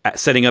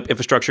setting up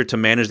infrastructure to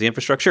manage the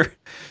infrastructure.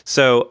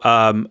 So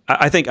I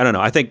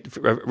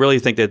really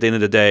think that at the end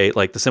of the day,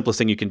 like the simplest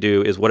thing you can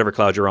do is whatever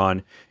cloud you're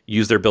on,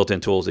 use their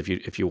built-in tools if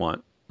you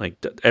want. Like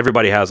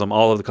everybody has them,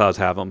 all of the clouds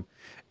have them,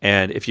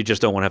 and if you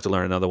just don't want to have to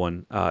learn another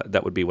one,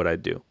 that would be what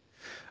I'd do.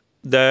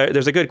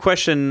 There's a good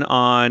question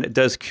on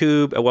does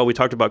Kube. Well, we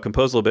talked about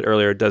Compose a little bit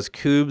earlier. Does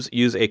Kubes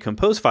use a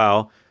Compose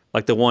file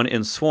like the one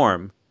in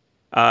Swarm?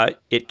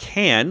 It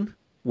can,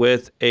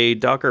 with a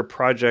Docker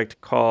project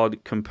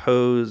called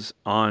Compose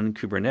on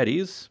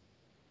Kubernetes.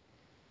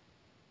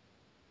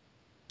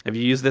 Have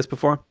you used this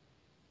before?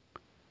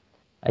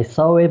 I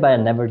saw it, but I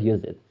never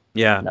used it.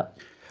 Yeah. No.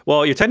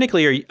 Well,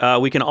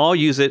 we can all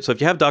use it. So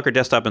if you have Docker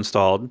Desktop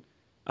installed,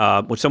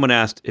 which someone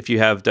asked if you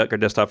have Docker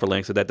Desktop for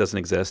Linux, so that doesn't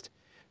exist.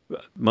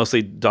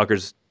 Mostly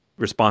Docker's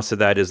response to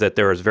that is that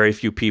there is very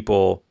few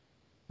people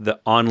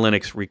on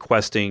Linux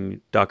requesting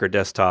Docker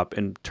Desktop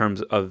in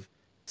terms of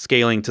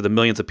scaling to the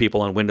millions of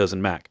people on Windows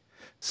and Mac.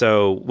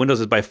 So Windows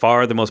is by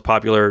far the most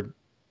popular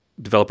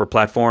developer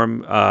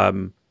platform.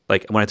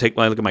 Like when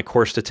I look at my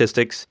course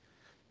statistics,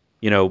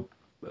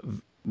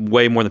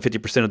 way more than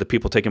 50% of the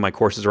people taking my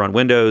courses are on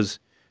Windows,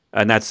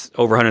 and that's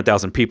over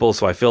 100,000 people.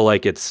 So I feel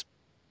like it's,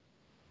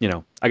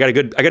 I got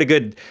a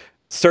good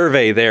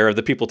survey there of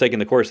the people taking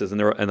the courses, and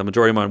the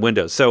majority of them are on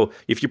Windows. So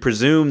if you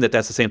presume that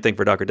that's the same thing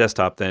for Docker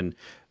Desktop, then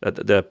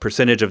the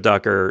percentage of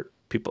Docker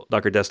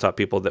Desktop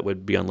people that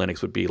would be on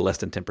Linux would be less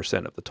than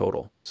 10% of the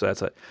total. So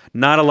that's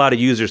not a lot of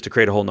users to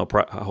create a whole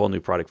new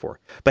product for.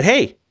 But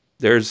hey,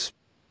 there's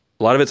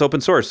a lot of it's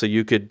open source, so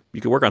you could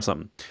work on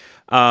something.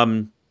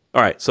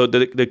 All right, so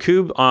the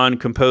Kube on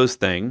Compose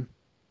thing.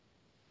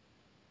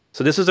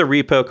 So this is a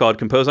repo called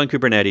Compose on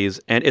Kubernetes,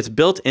 and it's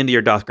built into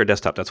your Docker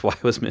Desktop. That's why I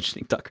was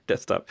mentioning Docker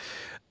Desktop.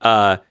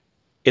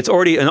 It's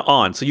already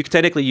on, so you can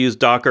technically use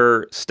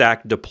Docker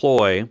stack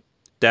deploy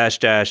 --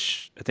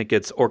 I think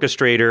it's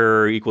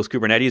orchestrator equals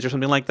Kubernetes or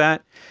something like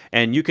that,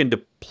 and you can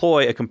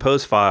deploy a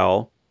Compose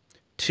file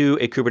to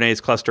a Kubernetes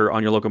cluster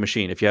on your local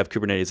machine if you have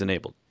Kubernetes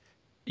enabled.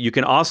 You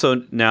can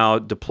also now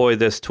deploy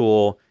this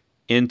tool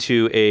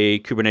into a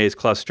Kubernetes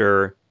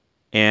cluster,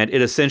 and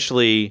it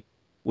essentially,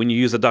 when you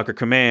use the Docker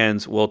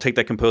commands, will take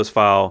that Compose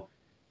file,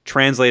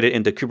 translate it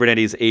into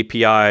Kubernetes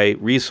API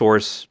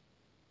resource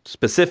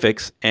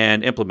specifics,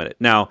 and implement it.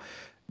 Now,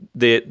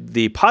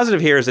 the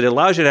positive here is that it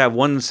allows you to have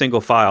one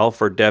single file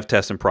for dev,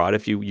 test, and prod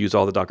if you use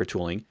all the Docker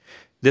tooling.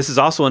 This is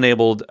also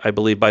enabled, I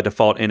believe, by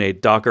default in a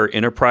Docker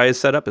Enterprise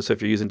setup. So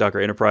if you're using Docker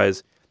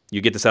Enterprise,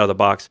 you get this out of the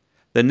box.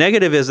 The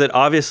negative is that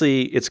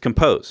obviously it's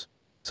Compose.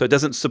 So it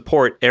doesn't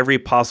support every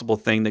possible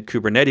thing that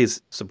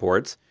Kubernetes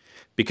supports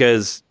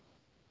because,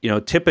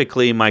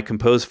 typically my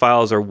Compose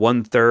files are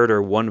 1/3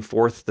 or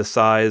 1/4 the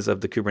size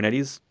of the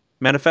Kubernetes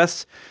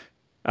manifests.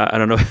 I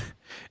don't know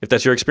if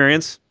that's your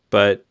experience,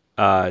 but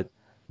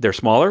they're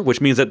smaller,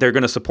 which means that they're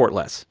going to support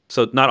less.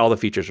 So not all the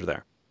features are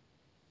there.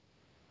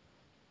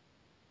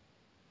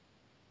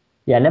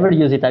 Yeah, I never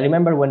used it. I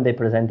remember when they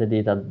presented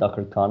it at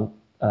DockerCon,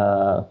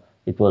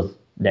 it was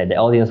the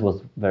audience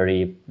was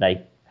very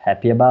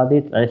happy about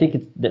it. And I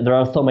think there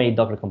are so many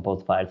Docker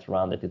Compose files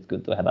around that it's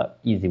good to have an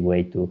easy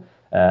way to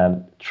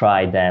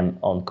try them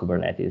on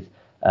Kubernetes.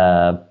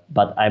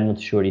 But I'm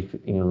not sure if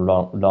in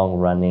long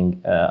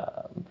running,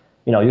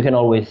 you can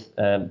always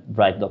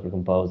write Docker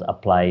Compose,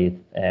 apply it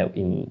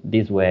in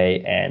this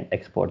way, and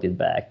export it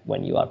back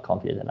when you are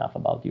confident enough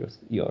about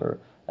your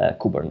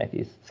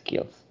Kubernetes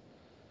skills.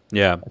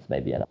 Yeah, that's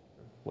maybe another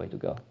way to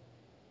go.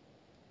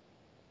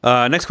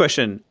 Next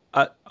question.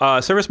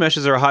 Service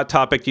meshes are a hot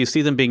topic. Do you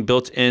see them being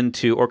built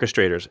into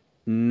orchestrators?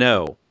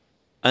 No,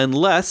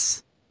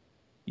 unless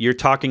you're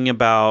talking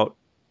about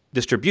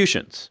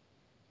distributions.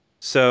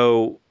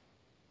 So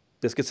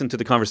this gets into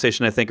the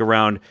conversation, I think,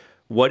 around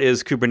what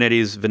is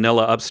Kubernetes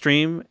vanilla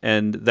upstream,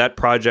 and that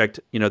project.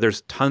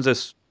 There's tons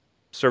of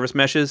service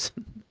meshes.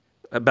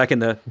 Back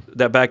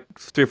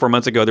 3 or 4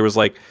 months ago, there was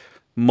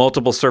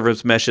multiple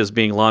service meshes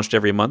being launched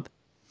every month,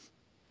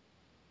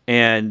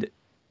 and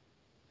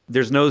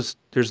there's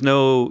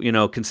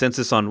no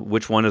consensus on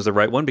which one is the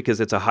right one because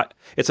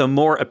it's a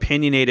more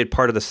opinionated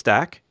part of the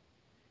stack,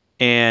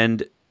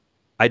 and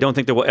I don't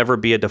think there will ever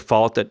be a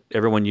default that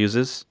everyone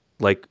uses.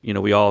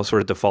 We all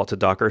sort of default to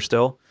Docker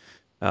still.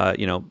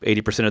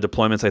 80% of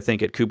deployments, I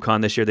think, at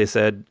KubeCon this year, they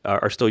said,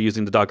 are still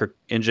using the Docker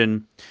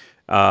engine.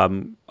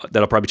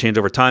 That'll probably change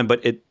over time,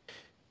 but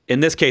in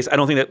this case, I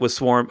don't think that with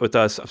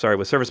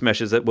service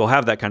meshes, that we'll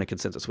have that kind of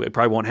consensus. We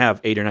probably won't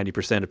have 80 or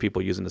 90% of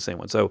people using the same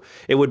one. So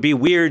it would be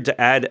weird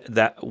to add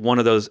that one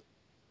of those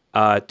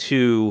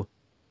to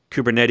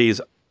Kubernetes,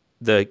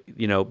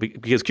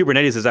 because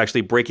Kubernetes is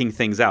actually breaking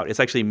things out. It's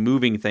actually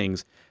moving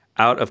things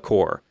out of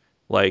core,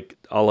 like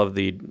all of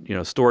the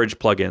storage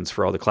plugins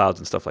for all the clouds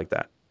and stuff like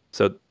that.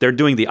 So they're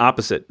doing the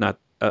opposite, not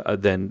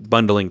than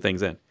bundling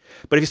things in.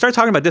 But if you start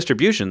talking about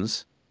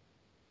distributions,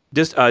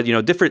 just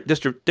different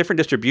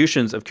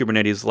distributions of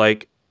Kubernetes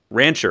like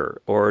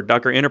Rancher or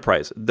Docker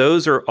Enterprise,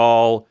 those are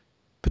all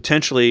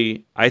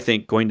potentially, I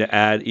think, going to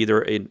add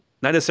either a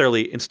not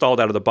necessarily installed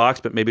out of the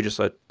box, but maybe just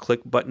a click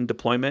button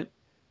deployment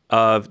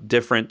of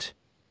different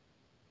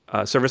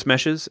service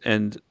meshes,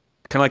 and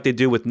kind of like they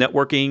do with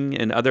networking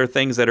and other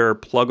things that are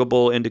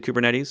pluggable into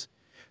Kubernetes.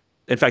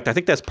 In fact, I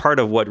think that's part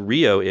of what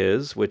Rio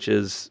is, which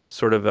is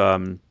sort of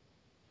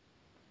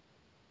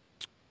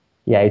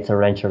yeah, it's a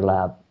Rancher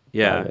lab.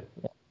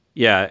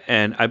 Yeah.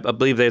 And I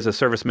believe there's a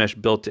service mesh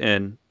built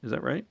in. Is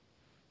that right?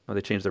 Oh, they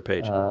changed their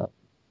page. I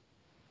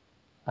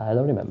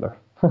don't remember.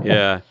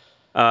 Yeah.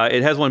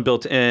 It has one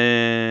built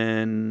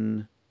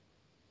in,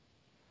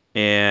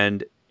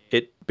 and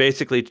it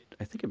basically,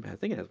 I think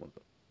it has one.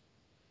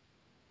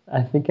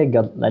 I think I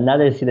got, now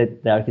that I see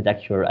the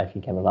architecture, I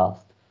think I'm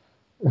lost.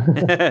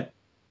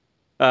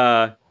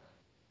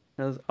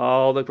 Has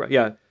all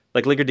the,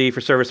 like Linkerd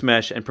for service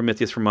mesh and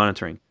Prometheus for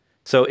monitoring.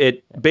 So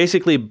it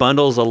basically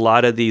bundles a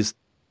lot of these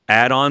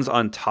add-ons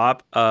on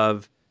top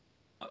of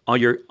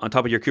your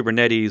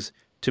Kubernetes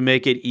to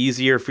make it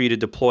easier for you to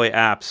deploy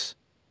apps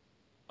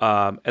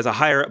as a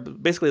higher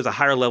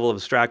level of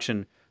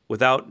abstraction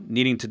without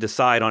needing to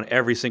decide on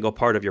every single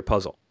part of your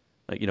puzzle.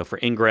 Like, for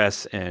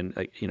ingress and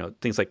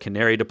things like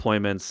canary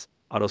deployments,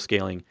 auto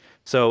scaling.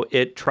 So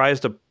it tries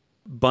to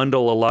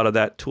bundle a lot of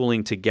that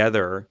tooling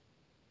together.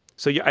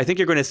 So I think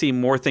you're going to see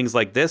more things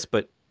like this,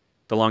 but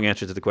the long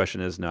answer to the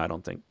question is no, I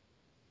don't think.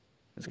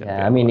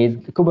 Yeah, I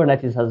mean,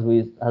 Kubernetes,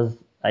 as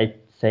I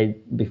said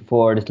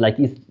before,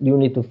 you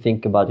need to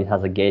think about it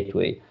as a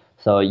gateway.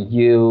 So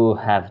you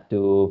have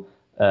to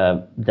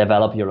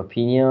develop your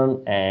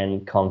opinion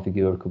and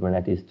configure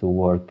Kubernetes to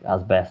work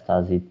as best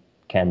as it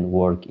can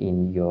work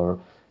in your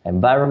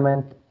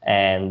environment,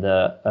 and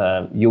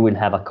you will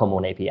have a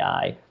common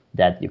API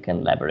that you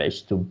can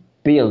leverage to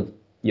build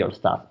your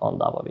stuff on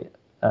top of it.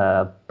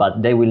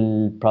 But they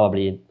will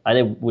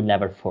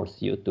never force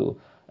you to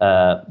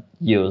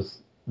use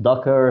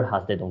Docker,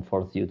 as they don't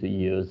force you to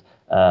use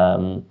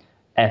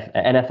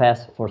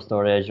NFS for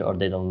storage, or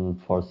they don't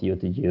force you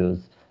to use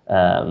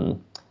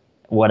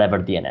whatever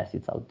DNS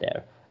is out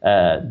there.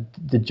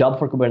 The job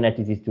for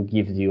Kubernetes is to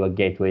give you a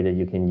gateway that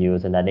you can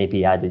use and an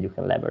API that you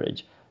can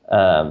leverage.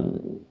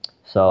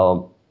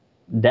 So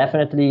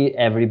definitely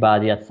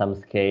everybody at some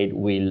scale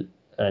will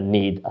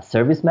need a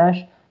service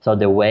mesh. So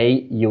the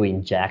way you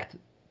inject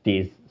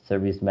this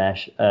service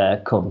mesh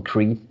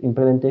concrete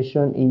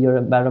implementation in your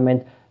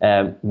environment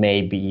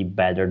may be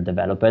better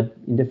developed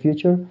in the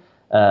future.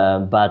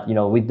 But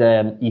with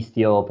the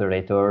Istio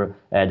operator,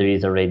 there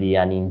is already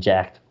an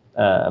inject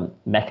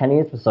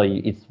mechanism, so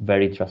it's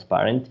very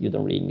transparent. You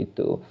don't really need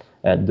to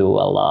do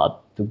a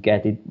lot to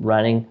get it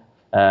running,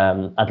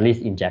 at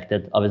least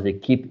injected. Obviously,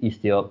 keep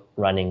Istio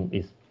running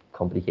is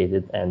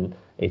complicated and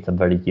it's a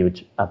very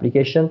huge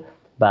application,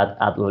 but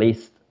at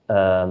least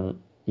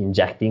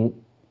injecting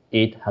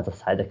it as a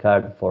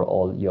sidecar for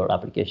all your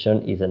application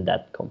isn't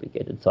that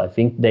complicated. So I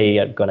think they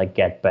are going to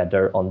get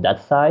better on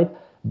that side,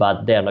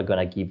 but they're not going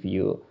to give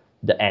you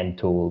the end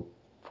tool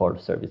for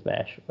service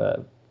mesh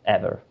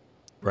ever.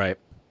 Right.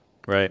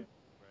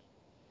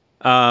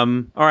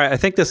 All right. I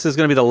think this is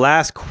going to be the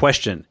last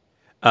question.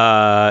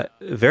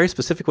 Very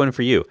specific one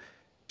for you.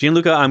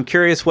 Gianluca, I'm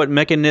curious what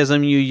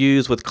mechanism you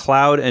use with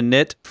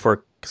cloud-init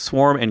for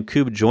Swarm and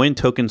Kube join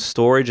token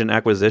storage and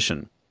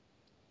acquisition.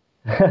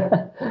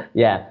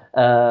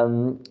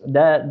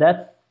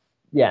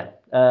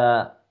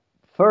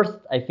 First,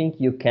 I think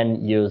you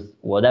can use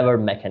whatever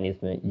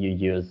mechanism you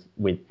use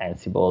with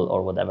Ansible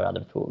or whatever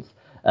other tools.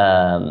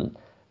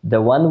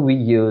 The one we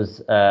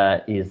use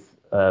is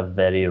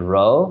very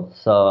raw.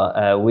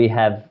 So we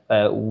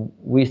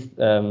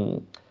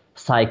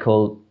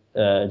cycle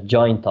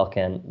join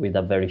token with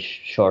a very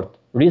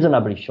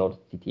reasonably short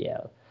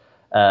TTL.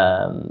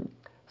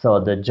 So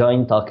the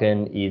join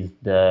token is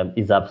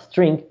a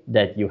string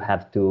that you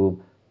have to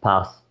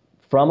pass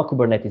from a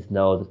Kubernetes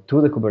node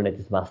to the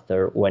Kubernetes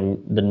master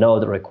when the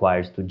node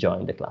requires to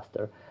join the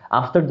cluster.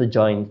 After the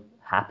join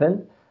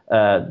happened,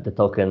 the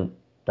token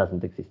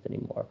doesn't exist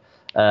anymore.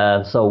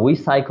 So we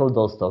cycle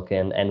those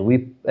tokens and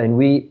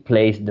we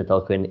place the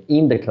token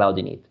in the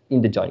cloud-init,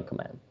 in the join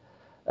command.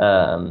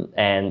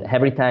 And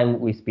every time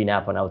we spin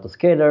up an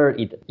autoscaler,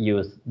 it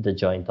uses the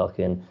join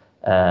token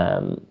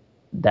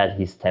that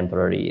is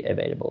temporarily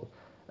available.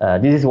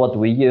 This is what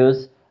we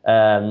use.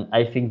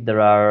 I think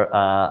there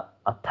are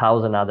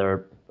 1,000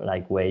 other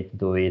way to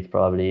do it,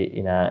 probably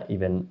in a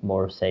even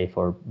more safe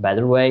or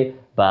better way.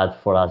 But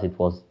for us, it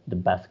was the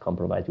best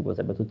compromise we was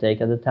able to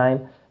take at the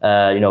time.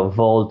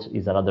 Vault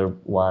is another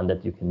one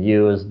that you can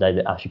use.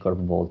 The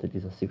HashiCorp Vault, it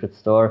is a secret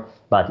store,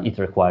 but it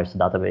requires a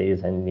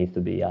database and it needs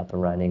to be up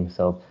and running.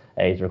 So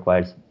it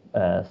requires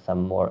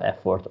some more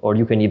effort. Or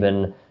you can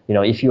even,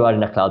 if you are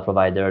in a cloud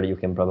provider, you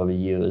can probably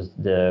use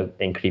the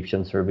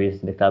encryption service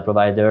in the cloud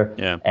provider.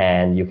 Yeah.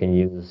 And you can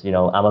use,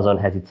 Amazon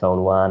has its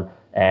own one.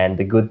 And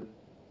the good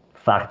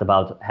fact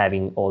about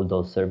having all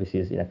those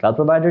services in a cloud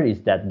provider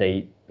is that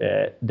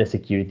the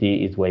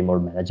security is way more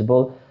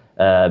manageable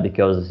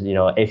because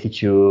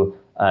AC2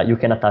 you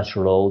can attach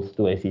roles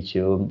to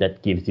AC2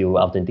 that gives you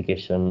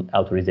authentication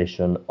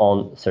authorization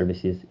on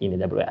services in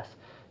AWS.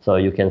 So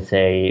you can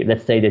say,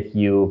 let's say that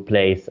you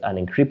place an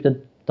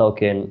encrypted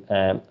token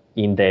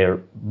in their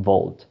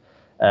vault.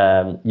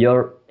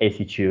 Your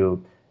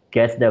AC2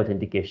 gets the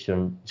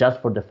authentication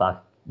just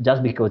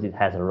because it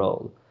has a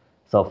role.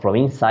 So from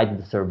inside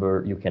the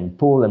server, you can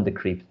pull and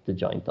decrypt the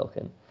join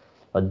token.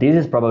 But this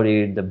is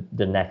probably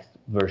the next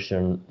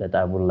version that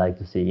I would like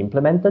to see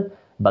implemented.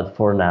 But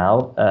for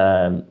now,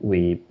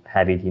 we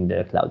have it in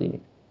the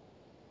cloud-init.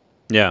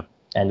 Yeah.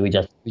 And we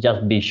just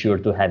be sure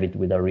to have it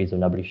with a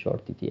reasonably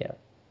short TTL.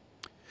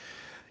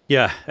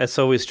 Yeah, that's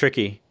always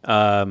tricky.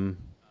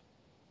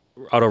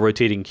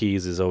 Auto-rotating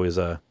keys is always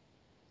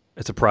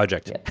it's a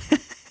project. Yeah.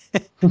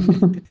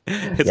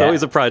 It's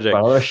always a project. For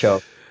another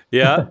show.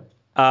 Yeah.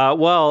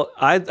 Well,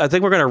 I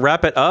think we're going to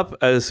wrap it up.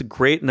 It's a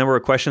great number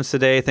of questions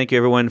today. Thank you,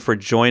 everyone, for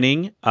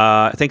joining.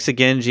 Thanks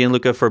again,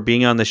 Gianluca, for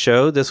being on the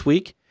show this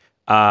week.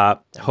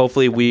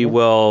 Hopefully, we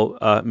will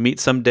meet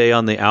someday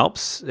on the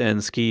Alps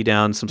and ski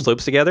down some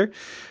slopes together.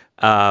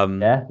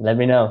 Yeah, let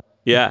me know.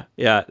 Yeah.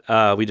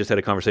 We just had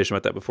a conversation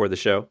about that before the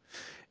show.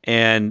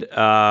 And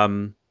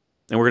we're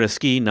going to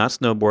ski, not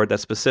snowboard.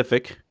 That's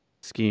specific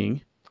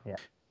skiing.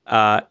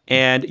 Yeah.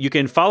 And you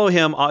can follow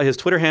him. His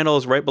Twitter handle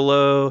is right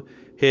below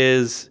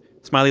his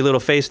smiley little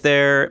face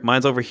there.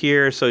 Mine's over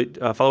here. So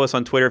follow us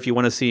on Twitter if you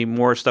want to see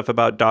more stuff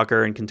about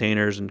Docker and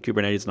containers and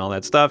Kubernetes and all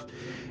that stuff.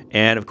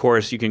 And of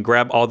course, you can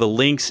grab all the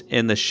links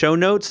in the show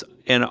notes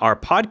in our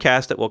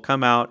podcast that will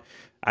come out,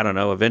 I don't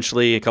know,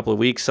 eventually, a couple of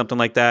weeks, something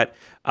like that.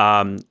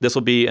 This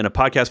will be in a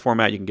podcast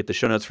format. You can get the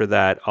show notes for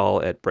that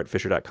all at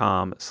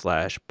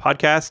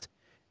bretfisher.com/podcast.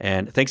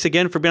 And thanks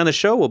again for being on the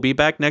show. We'll be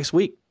back next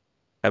week.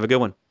 Have a good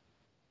one.